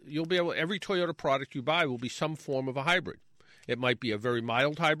car, every Toyota product you buy will be some form of a hybrid. It might be a very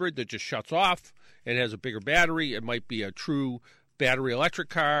mild hybrid that just shuts off and has a bigger battery. It might be a true battery electric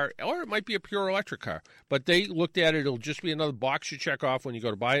car, or it might be a pure electric car. But they looked at it, it'll just be another box you check off when you go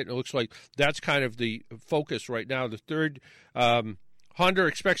to buy it, and it looks like that's kind of the focus right now. The third, Honda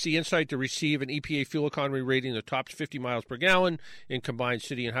expects the Insight to receive an EPA fuel economy rating that tops 50 miles per gallon in combined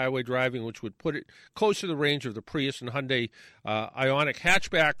city and highway driving, which would put it close to the range of the Prius and Hyundai Ioniq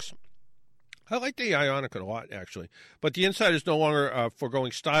hatchbacks. I like the Ioniq a lot, actually. But the Insight is no longer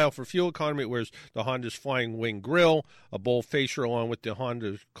foregoing style for fuel economy. It wears the Honda's Flying Wing grille, a bold fascia, along with the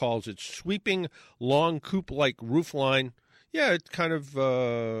Honda calls its sweeping, long coupe-like roofline. Yeah, it's kind of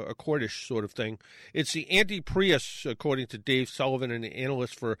a Accordish sort of thing. It's the anti-Prius, according to Dave Sullivan, an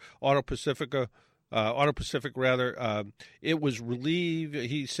analyst for Auto Pacific. It was relieved.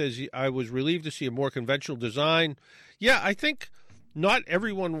 He says, I was relieved to see a more conventional design. Yeah, I think not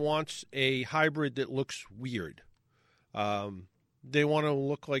everyone wants a hybrid that looks weird. They want to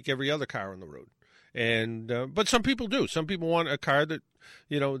look like every other car on the road. And but some people do. Some people want a car that,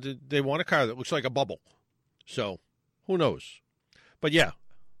 they want a car that looks like a bubble. So, who knows? But yeah,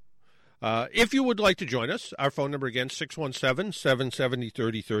 if you would like to join us, our phone number again,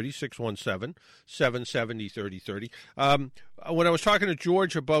 617-770-3030, 617-770-3030. When I was talking to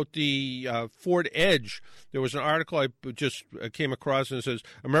George about the Ford Edge, there was an article I just came across, and it says,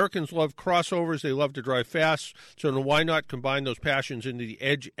 Americans love crossovers, they love to drive fast, so then why not combine those passions into the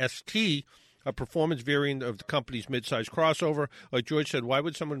Edge ST, a performance variant of the company's midsize crossover? Like George said, why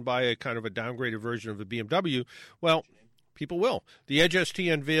would someone buy a kind of a downgraded version of a BMW? Well, people will. The Edge ST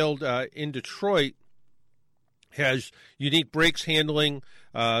unveiled in Detroit has unique brakes handling,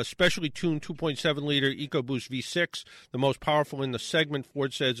 specially tuned 2.7-liter EcoBoost V6, the most powerful in the segment.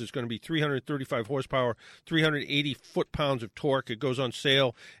 Ford says it's going to be 335 horsepower, 380 foot-pounds of torque. It goes on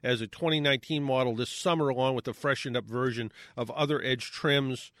sale as a 2019 model this summer, along with a freshened-up version of other Edge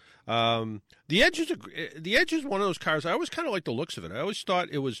trims. The Edge is one of those cars. I always kind of like the looks of it. I always thought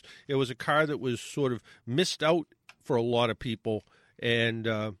it was a car that was sort of missed out for a lot of people, and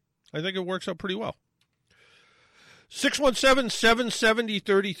I think it works out pretty well.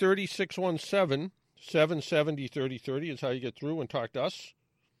 617-770-3030, 617-770-3030 is how you get through and talk to us.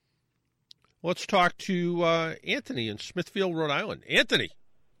 Let's talk to Anthony in Smithfield, Rhode Island. Anthony.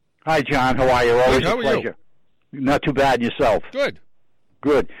 Hi, John. How are you? Always a pleasure. Not too bad yourself. Good.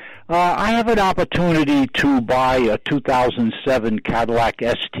 I have an opportunity to buy a 2007 Cadillac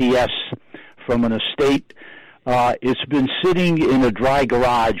STS from an estate. It's been sitting in a dry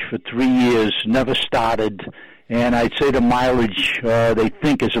garage for 3 years, never started, and I'd say the mileage they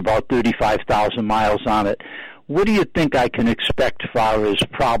think is about 35,000 miles on it. What do you think I can expect as far as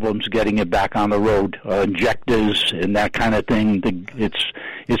problems getting it back on the road, injectors and that kind of thing?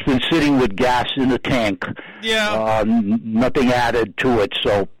 It's just been sitting with gas in the tank. Yeah. Nothing added to it,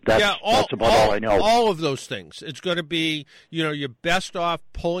 so that's about all I know. All of those things. It's going to be, you're best off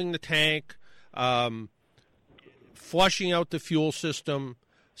pulling the tank, flushing out the fuel system.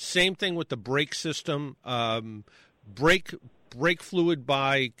 Same thing with the brake system. Brake fluid,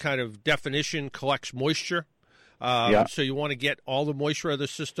 by kind of definition, collects moisture. So you want to get all the moisture out of the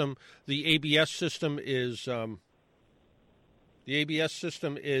system. The ABS system is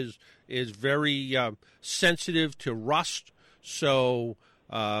very sensitive to rust. So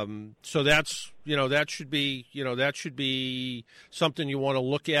that's that should be something you want to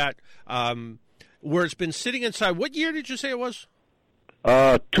look at. Where it's been sitting inside. What year did you say it was?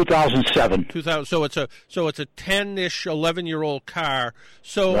 2007. 2000. So it's a 10-ish, 11-year-old car.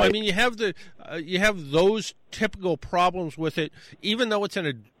 So right. I mean, you have those typical problems with it. Even though it's in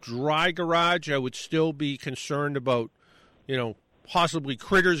a dry garage, I would still be concerned about, possibly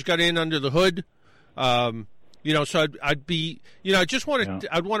critters got in under the hood. So I'd be, I just want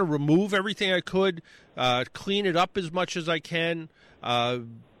to, I'd want to remove everything I could, clean it up as much as I can.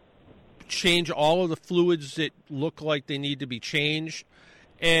 Change all of the fluids that look like they need to be changed.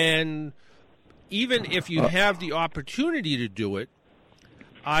 And even if you have the opportunity to do it,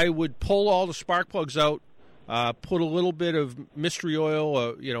 I would pull all the spark plugs out, put a little bit of mystery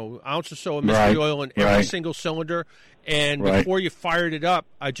oil, ounce or so of mystery oil in every single cylinder, and before you fired it up,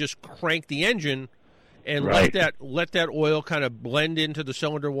 I just crank the engine and let that oil kind of blend into the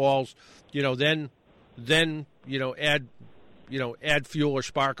cylinder walls. Then add fuel or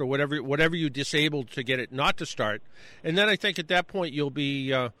spark or whatever you disabled to get it not to start, and then I think at that point you'll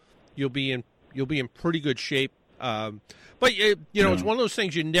be in pretty good shape. But it's one of those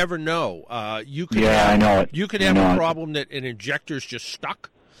things you never know. You could have a problem that an injector's just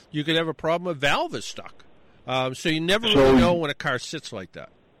stuck. You could have a problem a valve is stuck. So you never really know when a car sits like that.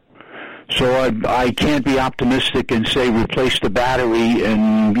 So I can't be optimistic and say replace the battery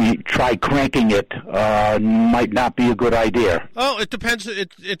and try cranking it. Might not be a good idea. Oh, it depends.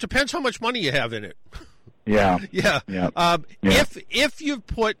 It depends how much money you have in it. Yeah. Yeah. If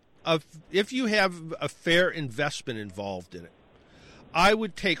you have a fair investment involved in it, I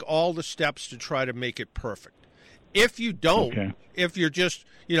would take all the steps to try to make it perfect. If you don't, if you're just,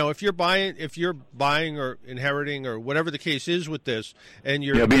 if you're buying or inheriting or whatever the case is with this, and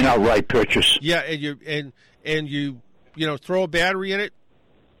you're being outright purchase. Yeah, and you throw a battery in it,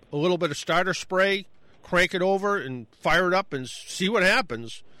 a little bit of starter spray, crank it over, and fire it up and see what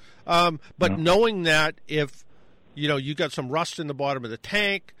happens. But knowing that if you got some rust in the bottom of the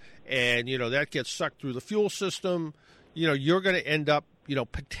tank, and that gets sucked through the fuel system, you're going to end up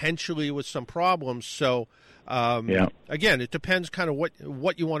potentially with some problems. So. Again, it depends kind of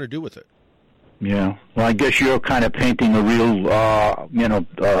what you want to do with it. Yeah. Well, I guess you're kind of painting a real,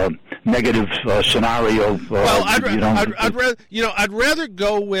 negative scenario. Well, I'd rather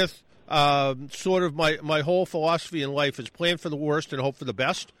go with sort of my whole philosophy in life is plan for the worst and hope for the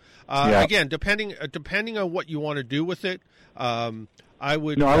best. Again, depending on what you want to do with it, I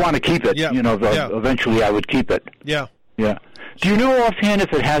would. No, I want to keep it. Eventually, I would keep it. Yeah. Yeah. Do you know offhand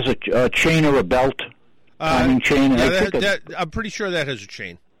if it has a chain or a belt? Timing chain? I'm pretty sure that has a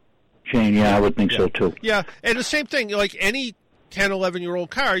chain. Chain, I would think so too. Yeah, and the same thing, like any 10, 11-year-old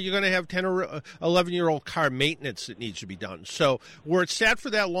car, you're going to have 10 or 11-year-old car maintenance that needs to be done. So where it's sat for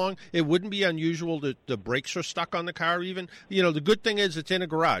that long, it wouldn't be unusual that the brakes are stuck on the car even. The good thing is it's in a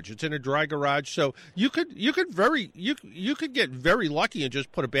garage. It's in a dry garage. So you could get very lucky and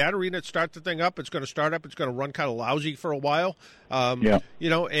just put a battery in it, start the thing up. It's going to start up. It's going to run kind of lousy for a while. And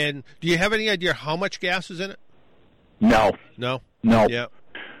do you have any idea how much gas is in it? No. Yeah.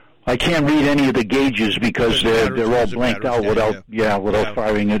 I can't read any of the gauges because they're all blanked out without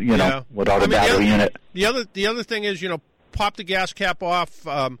firing it, without a battery in it. The other thing is, pop the gas cap off,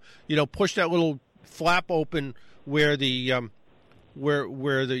 push that little flap open where the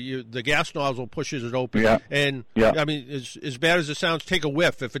the gas nozzle pushes it open. Yeah. And I mean, as bad as it sounds, take a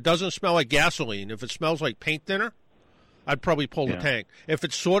whiff. If it doesn't smell like gasoline, if it smells like paint thinner, I'd probably pull the tank. If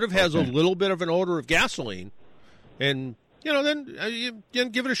it sort of has a little bit of an odor of gasoline, and then you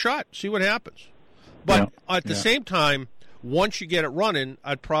give it a shot, see what happens. But at the same time, once you get it running,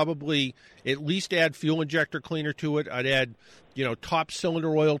 I'd probably at least add fuel injector cleaner to it. I'd add, top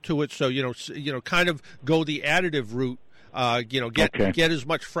cylinder oil to it. So, kind of go the additive route. Get as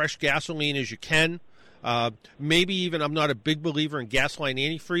much fresh gasoline as you can. Maybe even, I'm not a big believer in gasoline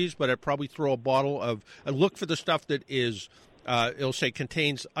antifreeze, but I'd probably throw a bottle of, I look for the stuff that is, it'll say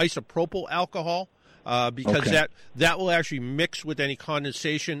contains isopropyl alcohol. because that will actually mix with any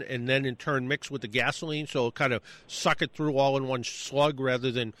condensation and then in turn mix with the gasoline, so it'll kind of suck it through all in one slug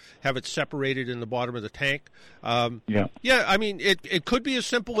rather than have it separated in the bottom of the tank. Yeah, I mean, it could be as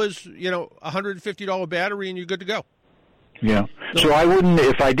simple as, $150 battery and you're good to go. Yeah. So I wouldn't,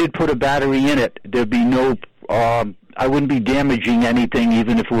 if I did put a battery in it, there'd be no, I wouldn't be damaging anything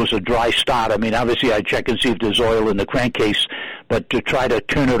even if it was a dry start. I mean, obviously I'd check and see if there's oil in the crankcase, but to try to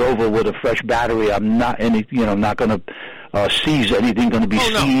turn it over with a fresh battery, I'm not not going to seize anything going to be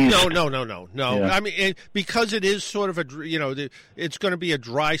seized. No. Yeah. I mean, because it is sort of it's going to be a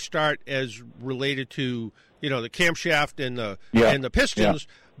dry start as related to, the camshaft and the pistons.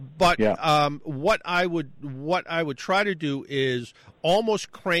 Yeah. But what I would try to do is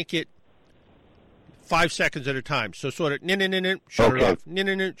almost crank it 5 seconds at a time. So sort of shut it off,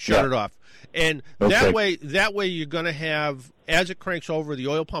 shut it off, and that way you're going to have, as it cranks over, the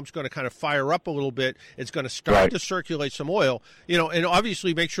oil pump's going to kind of fire up a little bit. It's going to start to circulate some oil, and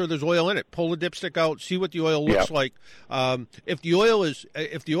obviously make sure there's oil in it. Pull the dipstick out, see what the oil looks like. If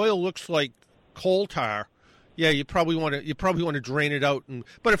the oil looks like coal tar, you probably want to drain it out.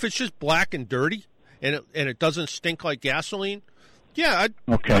 But if it's just black and dirty and it doesn't stink like gasoline, I'd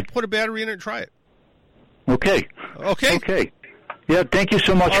put a battery in it and try it. Okay. Yeah, thank you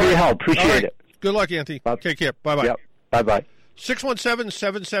so much for your help. Appreciate it. Good luck, Anthony. Take care. Bye-bye. Yep. Bye-bye.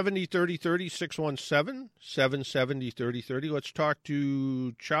 617-770-3030, 617-770-3030. Let's talk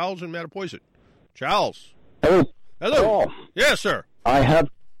to Charles in Mattapoisett. Charles. Hello. Paul. Yes, sir. I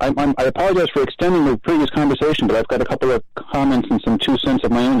apologize for extending the previous conversation, but I've got a couple of comments and some 2 cents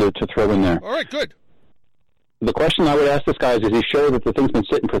of my own to throw in there. All right, good. The question I would ask this guy is he sure that the thing's been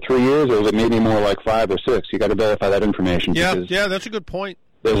sitting for 3 years, or is it maybe more like 5 or 6? You got to verify that information. Yeah, that's a good point.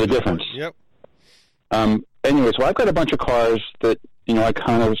 There's a difference. Yep. Anyway, so I've got a bunch of cars that, I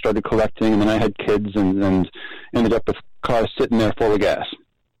kind of started collecting, and then I had kids and ended up with cars sitting there full of gas.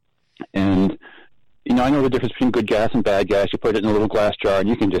 And, I know the difference between good gas and bad gas. You put it in a little glass jar, and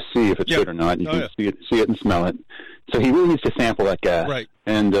you can just see if it's good or not. You can see it and smell it. So he really needs to sample that gas. Right.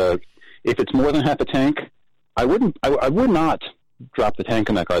 And if it's more than half a tank, I would not drop the tank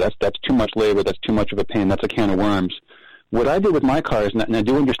in that car. That's too much labor. That's too much of a pain. That's a can of worms. What I do with my cars, and I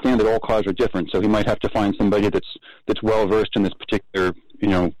do understand that all cars are different, so he might have to find somebody that's well versed in this particular,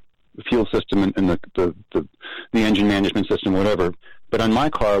 fuel system and the engine management system, whatever. But on my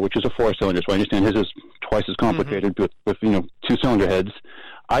car, which is a 4-cylinder, so I understand his is twice as complicated with 2-cylinder heads,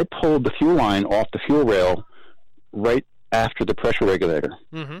 I pulled the fuel line off the fuel rail right after the pressure regulator,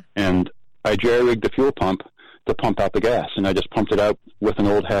 and I jerry-rigged the fuel pump to pump out the gas, and I just pumped it out with an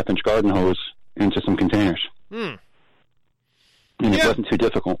old 1/2-inch garden hose into some containers. And it wasn't too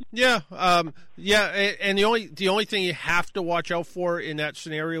difficult. Yeah, and the only thing you have to watch out for in that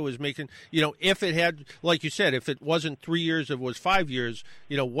scenario is making, if it had, like you said, if it wasn't 3 years, if it was 5 years,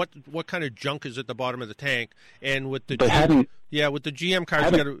 what kind of junk is at the bottom of the tank? And with the with the GM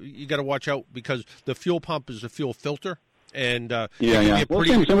cars, you got to watch out because the fuel pump is the fuel filter. And Well,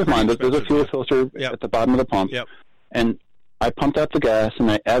 same with mine. There's a fuel filter at the bottom of the pump. Yep. And I pumped out the gas,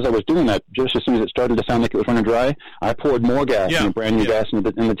 and as I was doing that, just as soon as it started to sound like it was running dry, I poured more gas, brand new gas in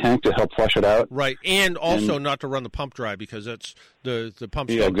the tank to help flush it out. Right, and also not to run the pump dry because that's the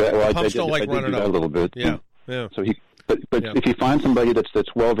pumps. Don't like running out a little bit. Yeah. So if you find somebody that's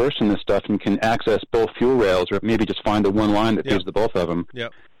well versed in this stuff and can access both fuel rails, or maybe just find the one line that feeds the both of them,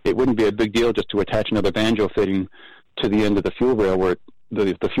 it wouldn't be a big deal just to attach another banjo fitting to the end of the fuel rail where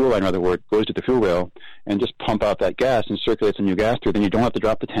the fuel line, where it goes to the fuel rail, and just pump out that gas and circulate some new gas through. Then you don't have to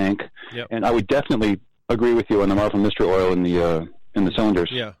drop the tank. And I would definitely agree with you on the Marvel Mystery oil in the cylinders.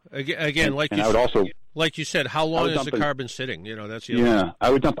 Yeah. Again, like you said, how long has the car been sitting? That's the other thing. I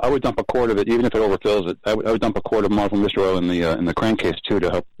would dump a quart of it, even if it overfills it. I would dump a quart of Marvel Mystery oil in the crankcase too to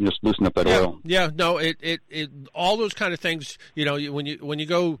help just loosen up that oil. Yeah. No, it all those kind of things. When you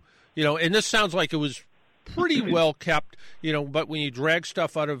go, and this sounds like it was pretty well kept, but when you drag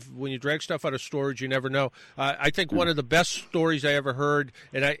stuff out of storage, you never know. I think one of the best stories I ever heard,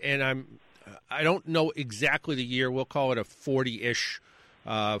 and I don't know exactly the year. We'll call it a 40-ish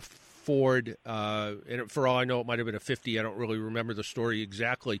Ford, and for all I know, it might have been a 50. I don't really remember the story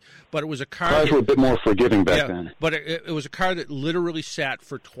exactly, but it was a car. Cars were a bit more forgiving back then. But it was a car that literally sat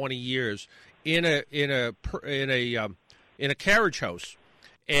for 20 years in a carriage house.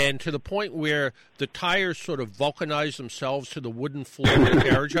 And to the point where the tires sort of vulcanized themselves to the wooden floor of the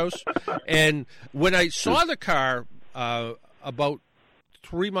carriage house. And when I saw the car about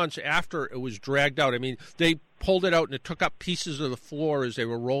 3 months after it was dragged out, I mean, they pulled it out and it took up pieces of the floor as they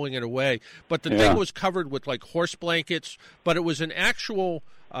were rolling it away. But the thing was covered with like horse blankets, but it was an actual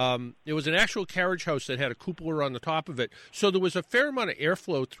it was an actual carriage house that had a cupola on the top of it. So there was a fair amount of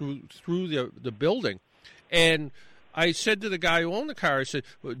airflow through the building. And I said to the guy who owned the car, I said,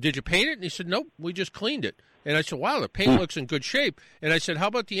 well, did you paint it? And he said, nope, we just cleaned it. And I said, wow, the paint looks in good shape. And I said, how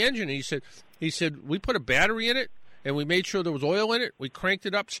about the engine? And he said, we put a battery in it, and we made sure there was oil in it. We cranked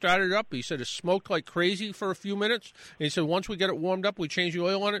it up, started it up. He said it smoked like crazy for a few minutes. And he said, once we get it warmed up, we change the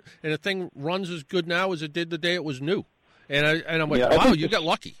oil on it, and the thing runs as good now as it did the day it was new. And I'm like, wow, you got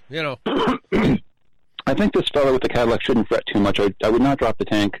lucky, you know. I think this fellow with the Cadillac shouldn't fret too much. I would not drop the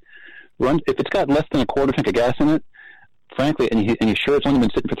tank. If it's got less than a quarter tank of gas in it, frankly, and you're sure it's only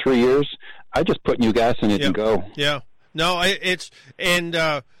been sitting for 3 years, I just put new gas in it and go. Yeah. No, again,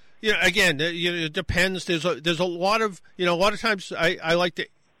 it depends. There's a lot of times I like to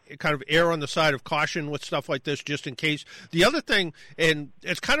kind of err on the side of caution with stuff like this, just in case. The other thing, and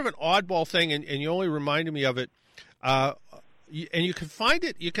it's kind of an oddball thing, and you only reminded me of it. And you can find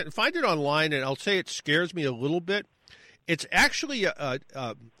it. You can find it online, and I'll say it scares me a little bit. It's actually a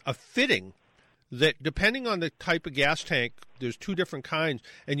fitting that, depending on the type of gas tank, there's two different kinds,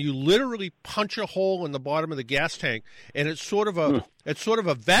 and you literally punch a hole in the bottom of the gas tank, and it's sort of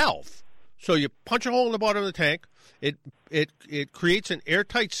a valve. So you punch a hole in the bottom of the tank, it creates an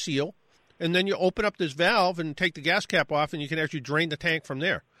airtight seal, and then you open up this valve and take the gas cap off, and you can actually drain the tank from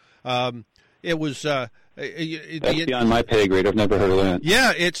there. It was that's beyond my pay grade. I've never heard of that.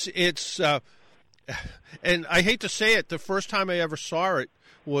 Yeah, it's and I hate to say it, the first time I ever saw it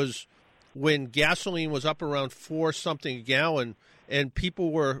was when gasoline was up around $4-something a gallon, and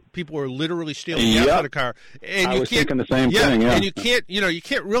people were literally stealing gas out of the car. And I was thinking the same thing. Yeah, and you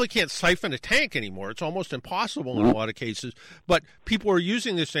can't siphon a tank anymore. It's almost impossible in a lot of cases. But people were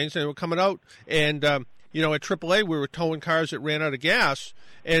using these things, and they were coming out. And at AAA, we were towing cars that ran out of gas,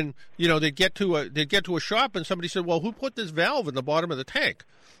 and they'd get to a shop, and somebody said, "Well, who put this valve in the bottom of the tank?"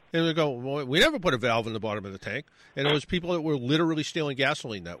 And they go, "Well, we never put a valve in the bottom of the tank." And it was people that were literally stealing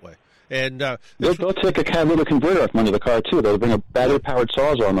gasoline that way. And they'll take a catalytic converter off under the car too. They'll bring a battery-powered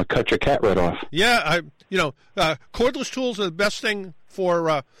sawzall and they'll cut your cat right off. Yeah, cordless tools are the best thing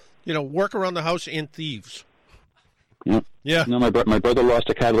for work around the house and thieves. Yep. Yeah. No, my brother lost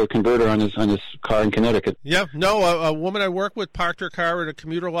a catalytic converter on his car in Connecticut. Yeah. No, a woman I work with parked her car at a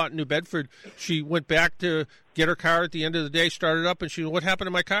commuter lot in New Bedford. She went back to get her car at the end of the day, started up, and she said, "What happened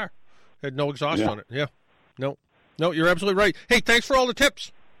to my car?" Had no exhaust on it. Yeah. No, you're absolutely right. Hey, thanks for all the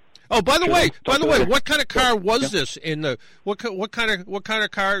tips. Oh, by the way, what kind of car was this? What kind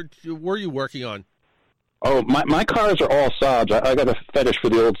of car were you working on? Oh, my cars are all Saabs. I got a fetish for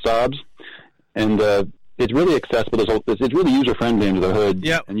the old Saabs, and it's really accessible. It's really user friendly under the hood,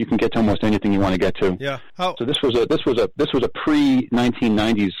 and you can get to almost anything you want to get to. Yeah. So this was a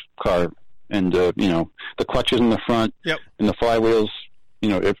pre-1990s car, and the clutches in the front, and the flywheels.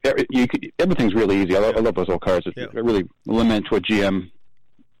 Everything's really easy. I love those old cars. I really lament what GM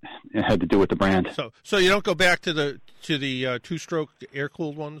had to do with the brand. So you don't go back to the two-stroke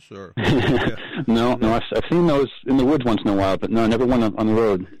air-cooled ones, or? No. I've seen those in the woods once in a while, but no, never one on the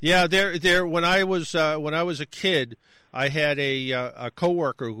road. Yeah, there. When I was a kid, I had a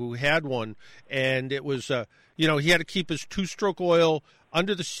coworker who had one, and it was he had to keep his two-stroke oil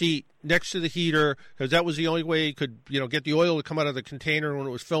under the seat next to the heater, because that was the only way he could get the oil to come out of the container when it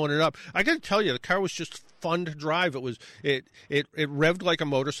was filling it up. I got to tell you, the car was just fun to drive. It was it revved like a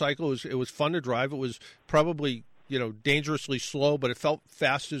motorcycle. It was fun to drive. It was probably dangerously slow, but it felt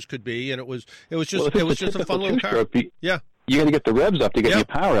fast as could be, and it was just a fun little car. Yeah. You got to get the revs up to get your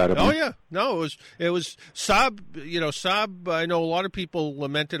power out of it. Oh yeah, no, it was Saab. Saab. I know a lot of people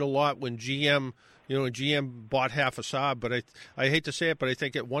lamented a lot when GM bought half a Saab, but I hate to say it, but I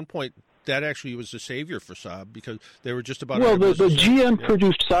think at one point that actually was the savior for Saab, because they were just about. Well, the GM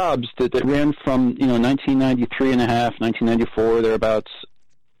produced Saabs that ran from 1993 and a half, 1994 thereabouts,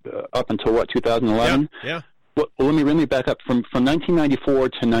 up until 2011. Yeah. Well, let me back up from 1994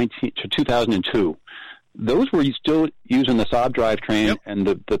 to 2002. Those were still using the Saab drivetrain, and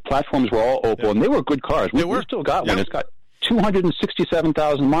the platforms were all Opel, and they were good cars. We still got one. It's got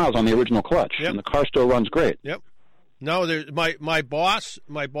 267,000 miles on the original clutch, and the car still runs great. Yep. No, my boss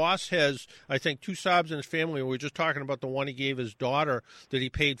has, I think, two Saabs in his family. We were just talking about the one he gave his daughter that he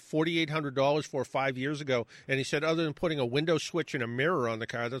paid $4,800 for 5 years ago, and he said other than putting a window switch and a mirror on the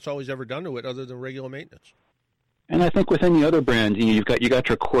car, that's all he's ever done to it other than regular maintenance. And I think with any other brand, you got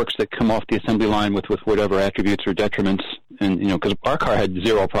your quirks that come off the assembly line with whatever attributes or detriments, and because our car had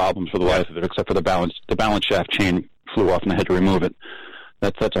zero problems for the life of it, except for the balance shaft chain flew off and I had to remove it.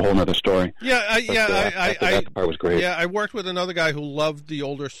 that's a whole other story. That part was great. Yeah, I worked with another guy who loved the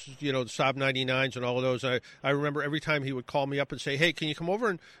older, the Saab 99s and all of those. I remember every time he would call me up and say, "Hey, can you come over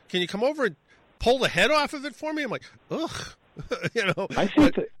and pull the head off of it for me?" I'm like, ugh. I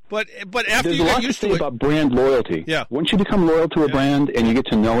think but after there's you a get lot used to to say it, about brand loyalty. Yeah. Once you become loyal to a brand and you get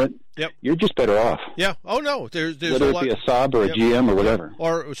to know it, you're just better off. Yeah. Oh no, there's whether a it lot, be a Saab or a GM or whatever.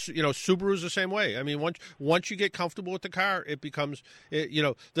 Or Subaru's the same way. I mean, once you get comfortable with the car, it becomes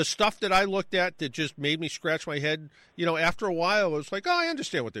the stuff that I looked at that just made me scratch my head. After a while, it was like, oh, I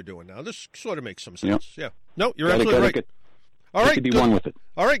understand what they're doing now. This sort of makes some sense. Yeah. No, you're absolutely right. All right, be one with it.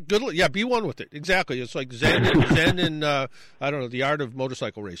 All right, good. Yeah, be one with it. Exactly. It's like Zen and I don't know, the art of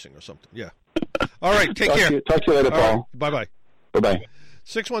motorcycle racing or something. Yeah. All right, take care. Talk to you later, Paul. Right, bye-bye. Bye-bye.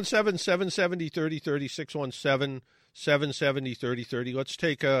 617-770-3030, 617-770-3030. Let's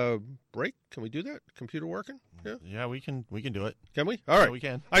take a break. Can we do that? Computer working? Yeah. Yeah, we can do it. Can we? All right. Yeah, we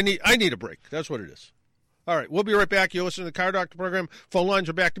can. I need a break. That's what it is. All right, we'll be right back. You're listening to the Car Doctor program. Phone lines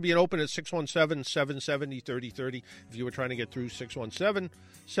are back to being open at 617-770-3030. If you were trying to get through,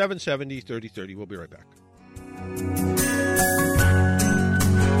 617-770-3030. We'll be right back.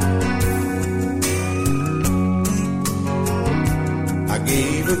 I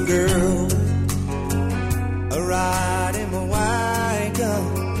gave a girl a ride in my white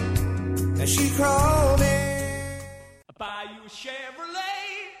gun, and she crawled in. I buy you a Chevrolet.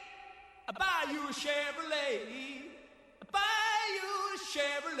 I buy you a Chevrolet. I buy you a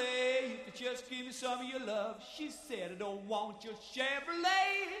Chevrolet. You could just give me some of your love. She said, I don't want your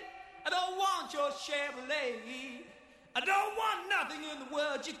Chevrolet. I don't want your Chevrolet. I don't want nothing in the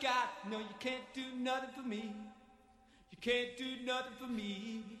world you got. No, you can't do nothing for me. You can't do nothing for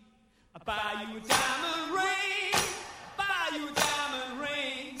me. I buy you a diamond ring. I buy you a diamond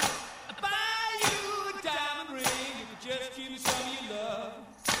ring. I buy you a diamond ring. You could just give me some of your love.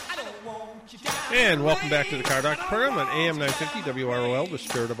 And welcome back to the Car Doctor program on AM 950 WROL, the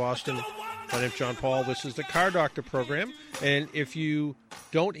Spirit of Boston. My name's John Paul. This is the Car Doctor program. And if you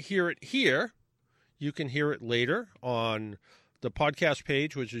don't hear it here, you can hear it later on the podcast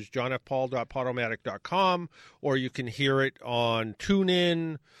page, which is johnfpaul.podomatic.com, or you can hear it on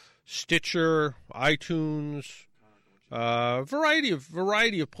TuneIn, Stitcher, iTunes,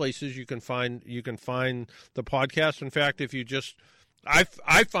 variety of places you can find the podcast. In fact, if you just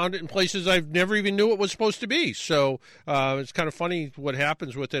I found it in places I've never even knew it was supposed to be. So it's kind of funny what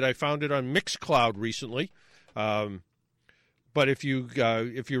happens with it. I found it on Mixcloud recently. But if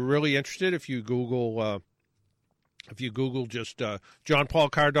you're really interested, if you Google just John Paul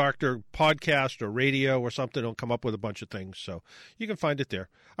Car Doctor podcast or radio or something, it'll come up with a bunch of things. So you can find it there.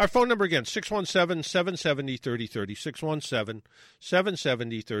 Our phone number again, 617-770-3030,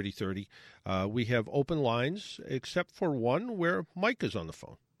 617-770-3030. We have open lines except for one where Mike is on the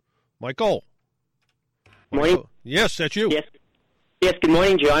phone. Michael. Morning. Yes, that's you. Yes, good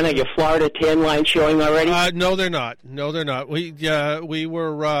morning, John. Are your Florida tan lines showing already? No, they're not. We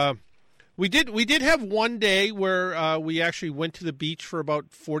did have one day where we actually went to the beach for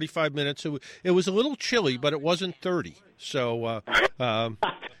about 45 minutes. It was a little chilly, but it wasn't 30. So,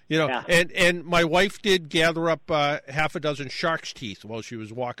 Yeah. and my wife did gather up half a dozen shark's teeth while she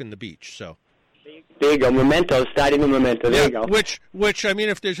was walking the beach. So there you go, memento, starting a memento. There you go. Which I mean,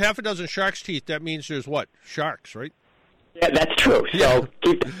 if there's half a dozen shark's teeth, that means there's what? Sharks, right? Yeah, that's true. So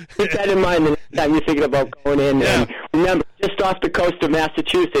keep that in mind the next time you're thinking about going in. Yeah. And remember, just off the coast of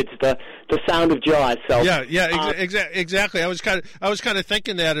Massachusetts, the sound of Jaws. So exactly. I was kind of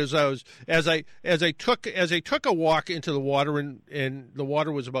thinking that as I took a walk into the water, and the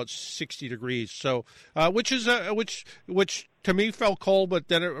water was about 60 degrees. So which to me felt cold, but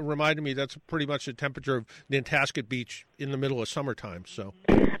then it reminded me that's pretty much the temperature of Nantasket Beach in the middle of summertime. So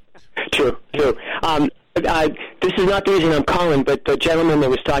true. This is not the reason I'm calling, but the gentleman that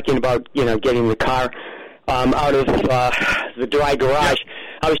was talking about, getting the car out of the dry garage. Yeah.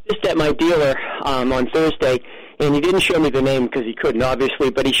 I was just at my dealer on Thursday, and he didn't show me the name because he couldn't, obviously,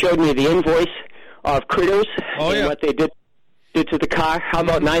 but he showed me the invoice of Critters and what they did to the car. How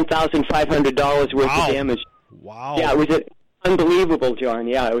about $9,500 worth of damage? Wow. Yeah, it was unbelievable, John.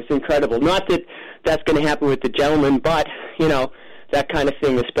 Yeah, it was incredible. Not that that's going to happen with the gentleman, but, that kind of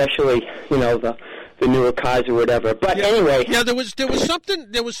thing, especially, the newer cars or whatever. But anyway. Yeah, there was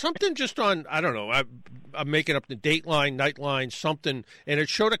something just on, I don't know, I'm making up the Dateline, Nightline, something, and it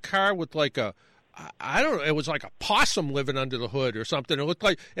showed a car with like it was like a possum living under the hood or something. It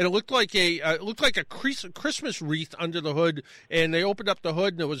looked like a Christmas wreath under the hood, and they opened up the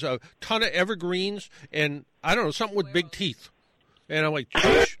hood and there was a ton of evergreens and I don't know, something with big teeth. And I'm like,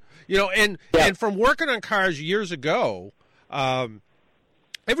 gosh. And from working on cars years ago,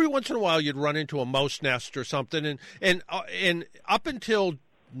 every once in a while you'd run into a mouse nest or something, and up until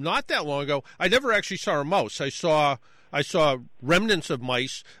not that long ago, I never actually saw a mouse. I saw remnants of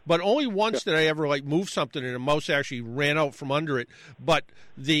mice, but only once did I ever move something and a mouse actually ran out from under it. But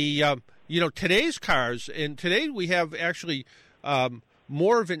the today's cars, and today we have actually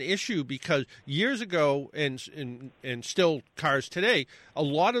more of an issue, because years ago and still cars today, a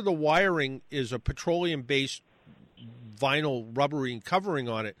lot of the wiring is a petroleum-based vinyl rubbery covering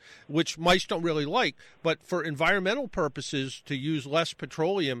on it, which mice don't really like. But for environmental purposes, to use less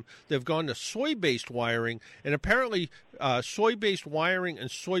petroleum, they've gone to soy-based wiring, and apparently soy-based wiring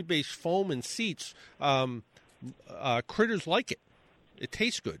and soy-based foam and seats, critters like it. It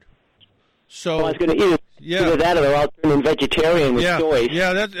tastes good. So I was going to either that or they're all turning vegetarian with soy.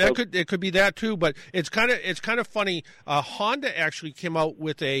 Yeah, it could be that too. But it's kind of funny. Honda actually came out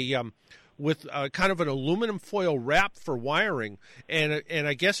with a kind of an aluminum foil wrap for wiring, and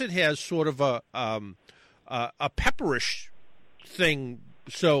I guess it has sort of a pepperish thing.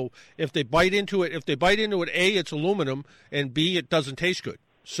 So if they bite into it, A, it's aluminum, and B, it doesn't taste good.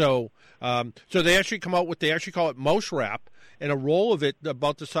 So they actually call it mouse wrap, and a roll of it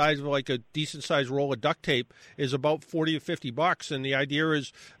about the size of like a decent sized roll of duct tape is about $40 to $50. And the idea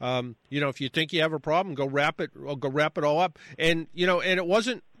is, if you think you have a problem, go wrap it all up. And and it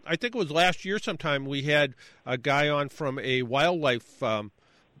wasn't. I think it was last year sometime we had a guy on from a wildlife, kind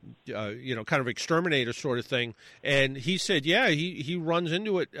of exterminator sort of thing, and he said, he runs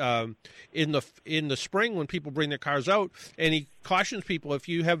into it in the spring when people bring their cars out, and he cautions people, if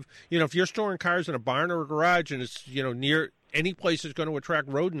you have, if you're storing cars in a barn or a garage and it's near any place that's going to attract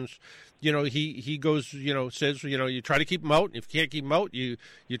rodents, he goes, says, you try to keep them out. And if you can't keep them out, you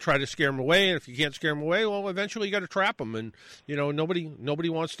try to scare them away. And if you can't scare them away, well, eventually you got to trap them. And, nobody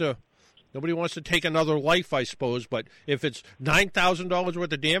wants to take another life, I suppose. But if it's $9,000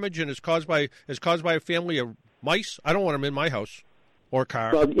 worth of damage and it's caused by a family of mice, I don't want them in my house or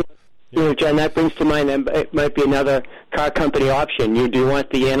car. Well, John, that brings to mind that it might be another car company option. Do you want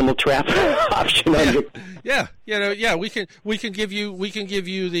the animal trap option? We can give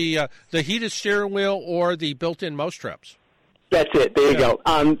you the heated steering wheel or the built-in mouse traps. That's it. There you go.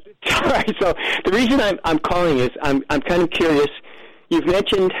 All right. So the reason I'm calling is I'm kind of curious. You've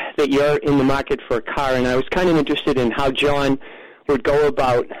mentioned that you're in the market for a car, and I was kind of interested in how John would go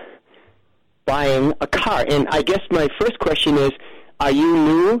about buying a car. And I guess my first question is, are you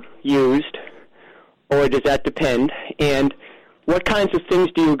new, used, or does that depend? And what kinds of things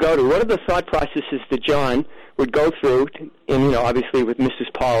do you go to? What are the thought processes that John would go through, and, obviously with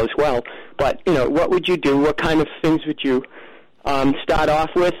Mrs. Paul as well, but, what would you do? What kind of things would you start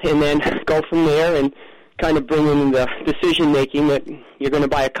off with, and then go from there and kind of bring in the decision-making that you're going to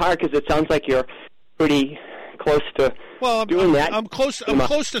buy a car, because it sounds like you're pretty close to doing that. I'm close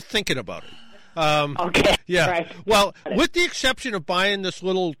to thinking about it. Okay. Yeah. Right. Well, with the exception of buying this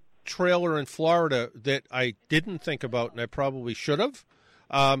little trailer in Florida that I didn't think about, and I probably should have.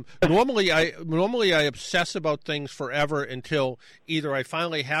 Normally I obsess about things forever until either I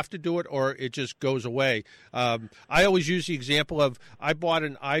finally have to do it or it just goes away. I always use the example of, I bought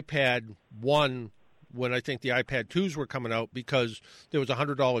an iPad 1 when I think the iPad 2s were coming out because there was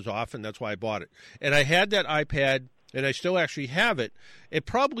 $100 off, and that's why I bought it. And I had that iPad, and I still actually have it. It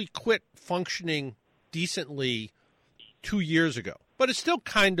probably quit functioning decently 2 years ago, but it still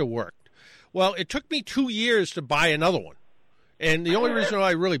kind of worked. Well, it took me 2 years to buy another one. And the only reason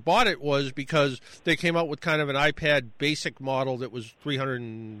I really bought it was because they came out with kind of an iPad basic model that was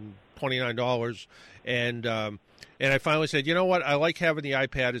 $329. And I finally said, you know what? I like having the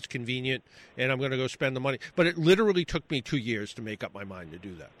iPad. It's convenient, and I'm going to go spend the money. But it literally took me 2 years to make up my mind to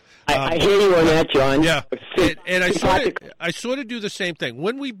do that. I hear you on that, John. Yeah, and I sort of do the same thing.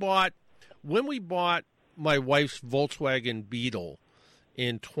 When we bought my wife's Volkswagen Beetle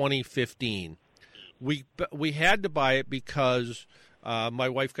in 2015, we had to buy it because my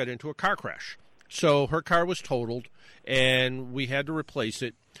wife got into a car crash. So her car was totaled, and we had to replace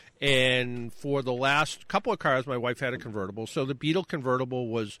it. And for the last couple of cars, my wife had a convertible. So the Beetle convertible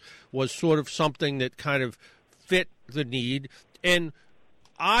was sort of something that kind of fit the need. And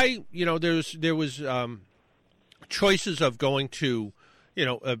there was choices of going to,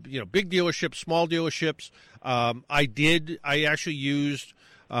 big dealerships, small dealerships. I actually used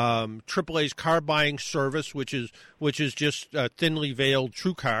AAA's car buying service, which is just thinly veiled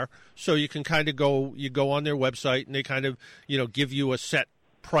TrueCar. So you can kind of go on their website, and they kind of give you a set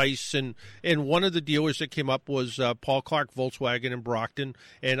price, and one of the dealers that came up was Paul Clark Volkswagen in Brockton,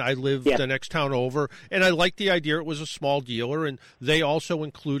 and I lived the next town over, and I liked the idea. It was a small dealer, and they also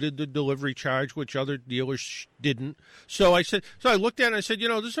included the delivery charge, which other dealers didn't. So I looked at it and I said,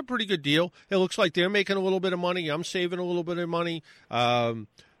 this is a pretty good deal. It looks like they're making a little bit of money. I'm saving a little bit of money.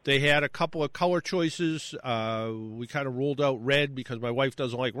 They had a couple of color choices. We kind of ruled out red because my wife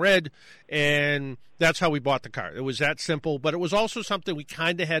doesn't like red, and that's how we bought the car. It was that simple, but it was also something we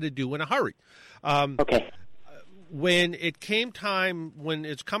kind of had to do in a hurry. Okay. When it's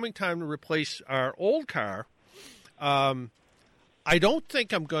coming time to replace our old car, I don't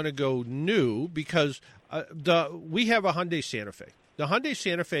think I'm going to go new because we have a Hyundai Santa Fe. The Hyundai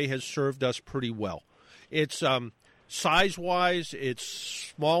Santa Fe has served us pretty well. It's size-wise,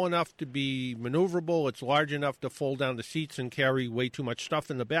 it's small enough to be maneuverable. It's large enough to fold down the seats and carry way too much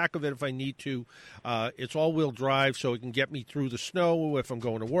stuff in the back of it if I need to. It's all-wheel drive, so it can get me through the snow if I'm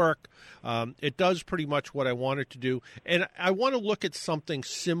going to work. It does pretty much what I want it to do, and I want to look at something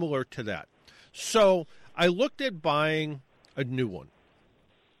similar to that. So I looked at buying a new one,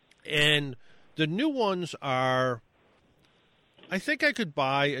 and the new ones are... I think I could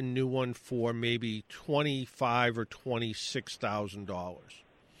buy a new one for maybe $25,000 or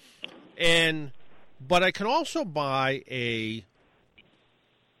 $26,000, but I can also buy a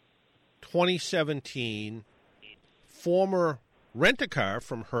 2017 former rent-a-car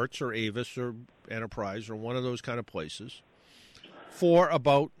from Hertz or Avis or Enterprise or one of those kind of places for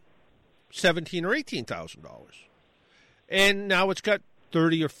about $17,000 or $18,000, and now it's got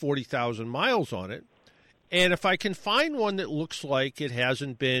 30,000 or 40,000 miles on it. And if I can find one that looks like it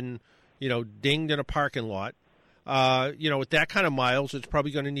hasn't been, dinged in a parking lot, with that kind of miles, it's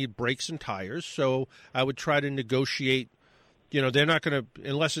probably going to need brakes and tires. So I would try to negotiate. They're not going to,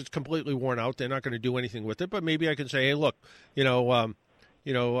 unless it's completely worn out, they're not going to do anything with it. But maybe I can say, hey, look, I'll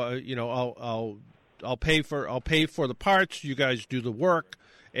pay for the parts. You guys do the work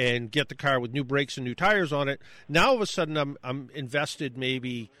and get the car with new brakes and new tires on it. Now all of a sudden I'm invested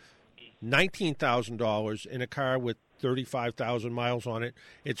maybe $19,000 in a car with 35,000 miles on it.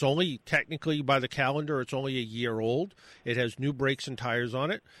 It's only technically by the calendar, it's only a year old. It has new brakes and tires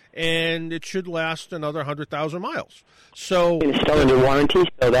on it, and it should last another 100,000 miles. So it's still under warranty.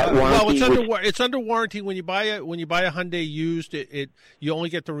 So that warranty. Well, it's under warranty when you buy a Hyundai used. You only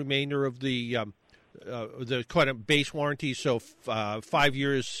get the remainder of the kind of base warranty, so 5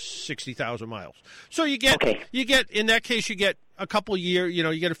 years, 60,000 miles. So you get in that case you get a couple of years,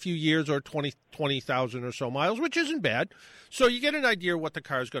 you get a few years or 20,000 or so miles, which isn't bad. So you get an idea of what the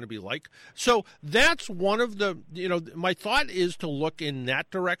car is going to be like. So that's one of the, my thought is to look in that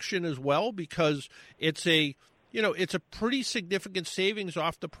direction as well, because it's a pretty significant savings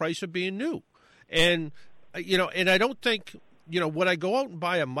off the price of being new. And, and I don't think, would I go out and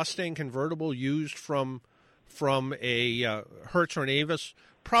buy a Mustang convertible used from a Hertz or an Avis?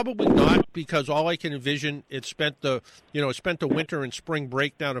 Probably not, because all I can envision, it spent the winter and spring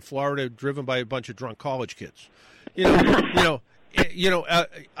break down in Florida, driven by a bunch of drunk college kids. A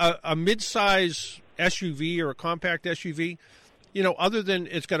mid-size SUV or a compact SUV, other than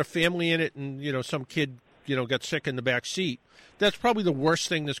it's got a family in it and some kid got sick in the back seat. That's probably the worst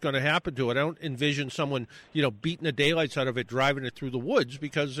thing that's going to happen to it. I don't envision someone, beating the daylights out of it, driving it through the woods,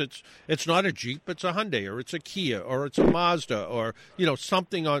 because it's not a Jeep, it's a Hyundai or it's a Kia or it's a Mazda or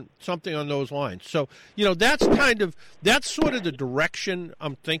something on those lines. So that's sort of the direction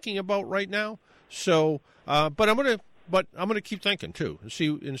I'm thinking about right now. So, but I'm gonna keep thinking too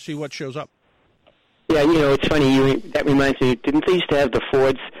and see what shows up. Yeah, it's funny. That reminds me. Didn't they used to have the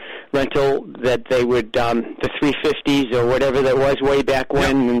Fords rental that they would the 350s or whatever that was way back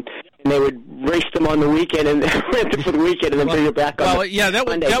when, and they would race them on the weekend and rent them for the weekend and then bring it back on.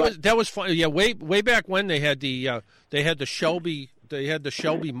 That was fun. Yeah, way back when they had the Shelby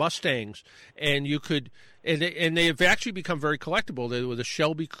Mustangs, and you could and they have actually become very collectible. They were the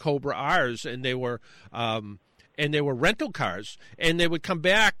Shelby Cobra R's, and they were rental cars, and they would come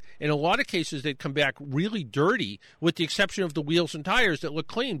back. In a lot of cases, they'd come back really dirty, with the exception of the wheels and tires that look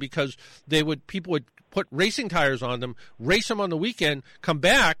clean, because people would put racing tires on them, race them on the weekend, come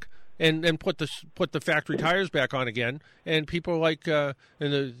back, and put the factory tires back on again. And people are like, and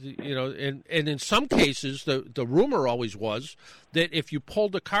in some cases, the rumor always was that if you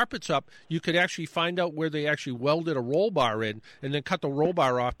pulled the carpets up, you could actually find out where they actually welded a roll bar in, and then cut the roll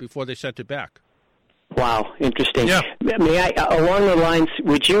bar off before they sent it back. Wow, interesting. Yeah. May I, along the lines,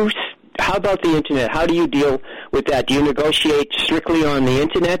 how about the Internet? How do you deal with that? Do you negotiate strictly on the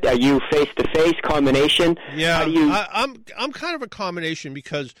Internet? Are you face-to-face, combination? Yeah, how do you... I'm kind of a combination,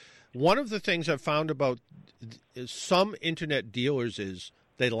 because one of the things I've found about some Internet dealers is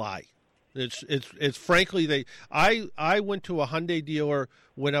they lie. It's frankly I went to a Hyundai dealer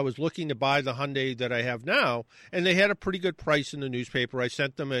when I was looking to buy the Hyundai that I have now, and they had a pretty good price in the newspaper. I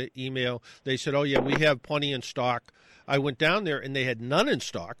sent them an email. They said, "Oh yeah, we have plenty in stock." I went down there and they had none in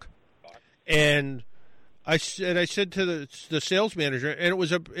stock, and I said to the sales manager, and it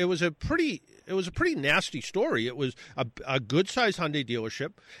was a pretty nasty story. It was a good sized Hyundai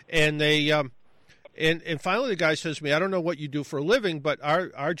dealership, and they. And finally, the guy says to me, "I don't know what you do for a living, but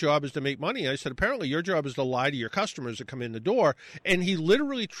our job is to make money." And I said, "Apparently, your job is to lie to your customers that come in the door." And he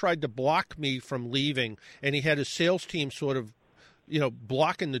literally tried to block me from leaving, and he had his sales team sort of,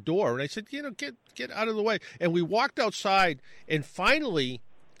 blocking the door. And I said, get out of the way. And we walked outside, and finally,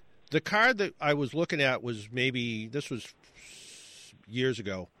 the car that I was looking at was this was years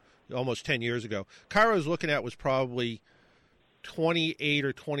ago, almost 10 years ago. The car I was looking at was probably $28,000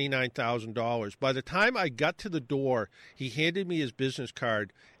 or $29,000. By the time I got to the door, he handed me his business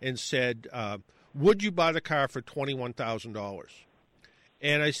card and said, "Would you buy the car for $21,000?"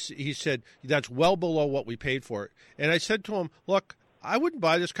 And he said, "That's well below what we paid for it." And I said to him, "Look, I wouldn't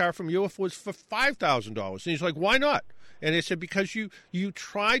buy this car from you if it was for $5,000. And he's like, "Why not?" And I said, "Because you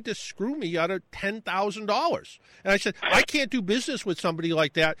tried to screw me out of $10,000. And I said, "I can't do business with somebody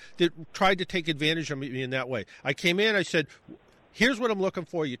like that tried to take advantage of me in that way." I came in, I said, "Here's what I'm looking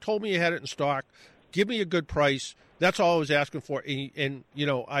for. You told me you had it in stock. Give me a good price." That's all I was asking for. And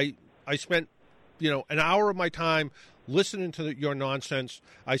I spent, an hour of my time listening to your nonsense.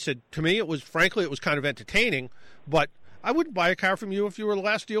 I said, to me, it was kind of entertaining, but I wouldn't buy a car from you if you were the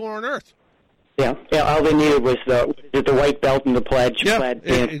last dealer on earth. Yeah. All they needed was the white belt and the plaid pants.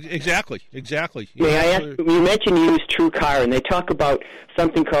 Exactly. May I ask, you mentioned used True Car, and they talk about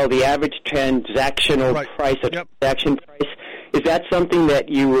something called the average transactional price, transaction price. Is that something that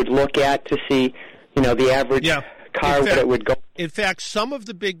you would look at to see, the average car, what it would go? In fact,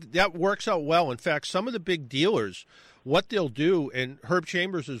 that works out well. In fact, some of the big dealers, what they'll do, and Herb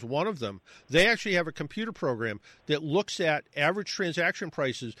Chambers is one of them, they actually have a computer program that looks at average transaction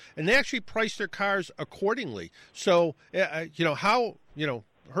prices, and they actually price their cars accordingly. So,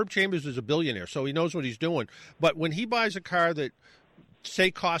 Herb Chambers is a billionaire, so he knows what he's doing. But when he buys a car that,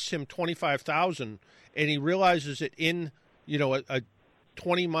 say, costs him $25,000, and he realizes that in a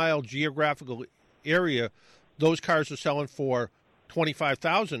 20-mile geographical area, those cars are selling for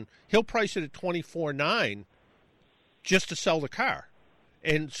 $25,000. He'll price it at $24,900 just to sell the car.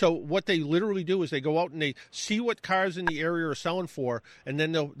 And so what they literally do is they go out and they see what cars in the area are selling for, and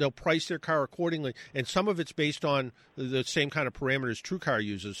then they'll price their car accordingly. And some of it's based on the same kind of parameters True Car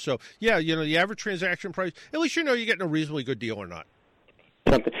uses. So, the average transaction price, at least you're getting a reasonably good deal or not.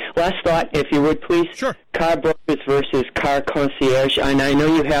 Last thought, if you would, please. Sure. Car brokers versus car concierge. And I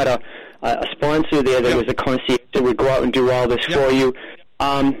know you had a sponsor there that was a concierge that would go out and do all this for you.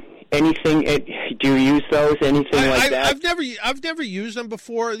 Anything? Do you use those? Anything like that? I've never used them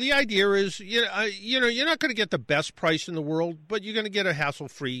before. The idea is, you're not going to get the best price in the world, but you're going to get a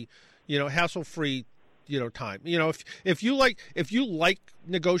hassle-free time. If you like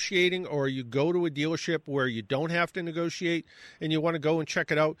negotiating, or you go to a dealership where you don't have to negotiate and you want to go and check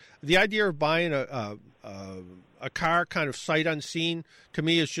it out, the idea of buying a car kind of sight unseen, to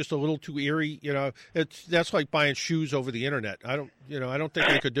me, is just a little too eerie. That's like buying shoes over the internet. I don't think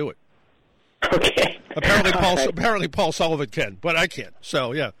I could do it. Okay. Apparently Paul Sullivan can, but I can't.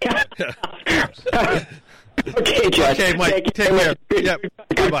 So yeah. Okay, Judge. Okay, Mike. Take care. Yeah.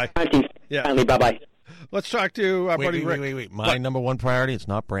 Bye-bye. Yeah. Finally, bye-bye. Let's talk to our buddy Rick. Wait. My number one priority, it's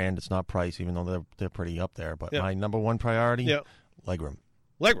not brand, it's not price, even though they're pretty up there. But my number one priority, legroom.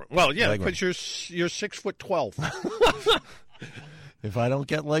 Legroom. Well, yeah, because you're 6'12". If I don't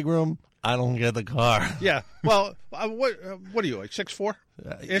get legroom, I don't get the car. Yeah. Well, what are you, like 6'4"?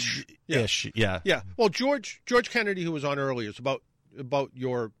 Ish. Yeah. Ish. Yeah. Yeah. Well, George Kennedy, who was on earlier, is about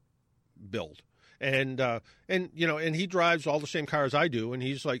your build. And he drives all the same cars I do, and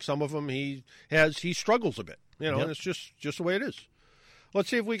he's like, some of them he struggles a bit, and it's just the way it is. Let's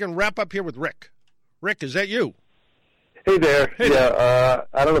see if we can wrap up here with Rick. Rick, is that you? Hey there. Hey there.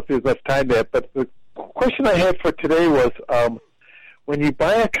 I don't know if there's much time yet, but the question I had for today was, when you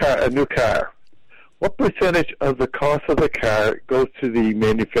buy a new car, what percentage of the cost of the car goes to the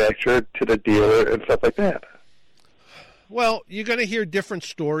manufacturer, to the dealer, and stuff like that? Well, you're going to hear different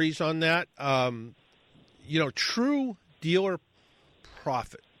stories on that. True dealer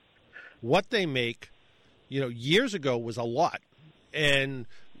profit, what they make, years ago was a lot. And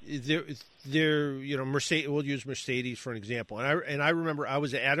Mercedes, we'll use Mercedes for an example. And I remember I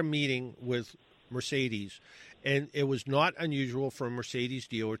was at a meeting with Mercedes, and it was not unusual for a Mercedes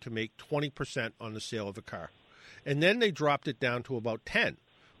dealer to make 20% on the sale of a car. And then they dropped it down to about 10%.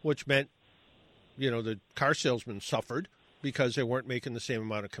 which meant, the car salesmen suffered because they weren't making the same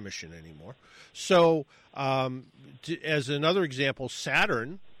amount of commission anymore. So, as another example,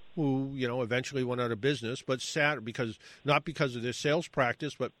 Saturn, who, eventually went out of business, but Saturn, not because of their sales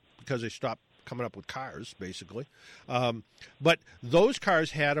practice, but because they stopped coming up with cars, basically. But those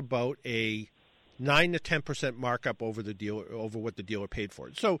cars had about a 9 to 10% markup over what the dealer paid for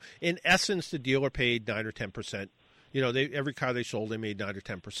it. So, in essence, the dealer paid 9 or 10%. Every car they sold, they made 9 or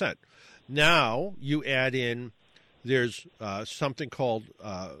 10%. Now, you add in, there's something called,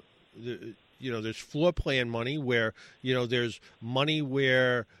 there's floor plan money where, there's money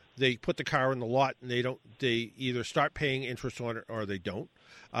where they put the car in the lot and they either start paying interest on it or they don't.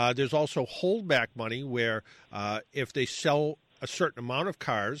 There's also holdback money where if they sell a certain amount of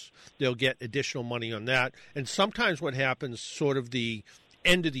cars, they'll get additional money on that. And sometimes what happens sort of the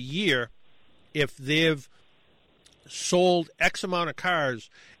end of the year, if they've sold X amount of cars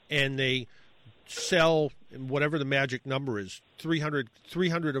and they sell whatever the magic number is, 300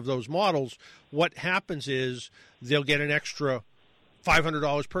 of those models, what happens is they'll get an extra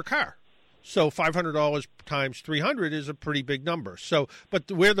 $500 per car. So $500 times 300 is a pretty big number. So,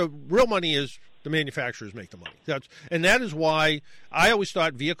 but where the real money is, the manufacturers make the money. That is why I always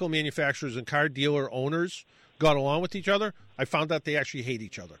thought vehicle manufacturers and car dealer owners got along with each other. I found out they actually hate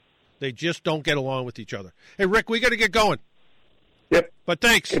each other. They just don't get along with each other. Hey, Rick, we got to get going. Yep. But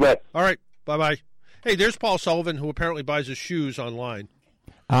thanks. All right. Bye-bye. Hey, there's Paul Sullivan, who apparently buys his shoes online.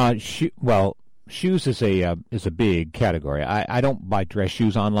 Shoes is a big category. I don't buy dress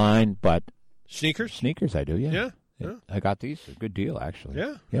shoes online, but sneakers I do. Yeah. I got these, a good deal actually.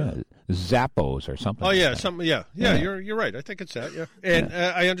 Yeah. Zappos or something. Oh yeah, something. Yeah. You're right. I think it's that. Yeah, and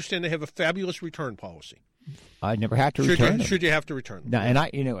I understand they have a fabulous return policy. I never had to return them. Should you have to return them? Now,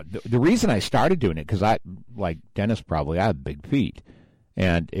 and the reason I started doing it, because I, like Dennis probably, I have big feet,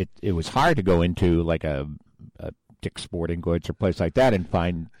 and it was hard to go into like a Dick's Sporting Goods or place like that and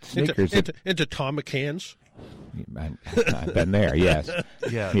find sneakers. Into Tom McCann's? I've been there, yes.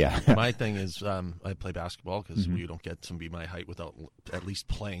 Yeah. My thing is I play basketball because you don't get somebody my height without at least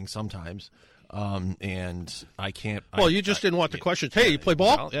playing sometimes. And I can't. You just didn't want the questions. Hey, you play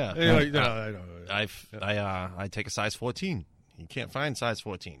ball? Yeah. I take a size 14. You can't find size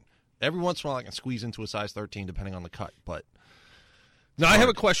 14. Every once in a while I can squeeze into a size 13 depending on the cut, but. Now, I have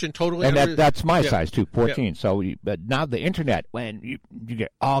a question totally. And that's my size, too, 14. Yeah. So, but now the Internet, when you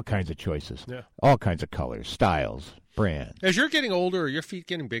get all kinds of choices, all kinds of colors, styles, brands. As you're getting older, are your feet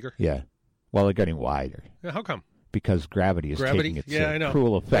getting bigger? Yeah. Well, they're getting wider. Yeah, how come? Because gravity is taking its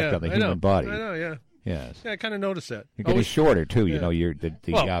cruel effect on the human body. I know, yeah. Yes. Yeah, I kind of noticed that. You're getting shorter too. You know,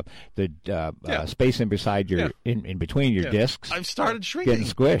 the space in beside your in between your discs. I've started shrinking.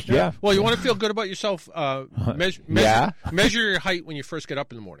 Getting squished. Yeah. Well, you want to feel good about yourself. Measure your height when you first get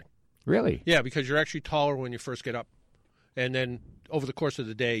up in the morning. Really? Yeah, because you're actually taller when you first get up, and then over the course of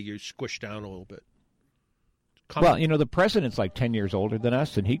the day, you're squished down a little bit. Well, the president's like 10 years older than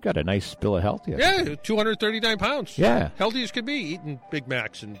us, and he got a nice spill of health. Yeah, 239 pounds. Yeah. Healthy as could be, eating Big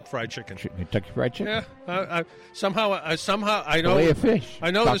Macs and fried chicken. Kentucky Fried Chicken? Yeah. Somehow I know. Fillet of fish. I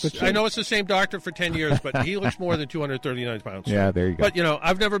know it's the same doctor for 10 years, but he looks more than 239 pounds. Yeah, there you go. But,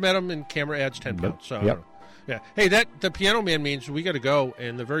 I've never met him, and camera adds 10 pounds. So, I don't know. Yeah. Hey, the Piano Man means we got to go,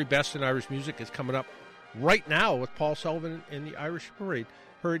 and the very best in Irish music is coming up right now with Paul Sullivan and the Irish Parade.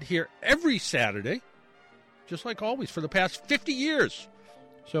 Heard here every Saturday. Just like always, for the past 50 years.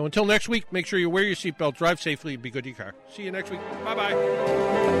 So until next week, make sure you wear your seatbelt, drive safely, and be good to your car. See you next week. Bye-bye.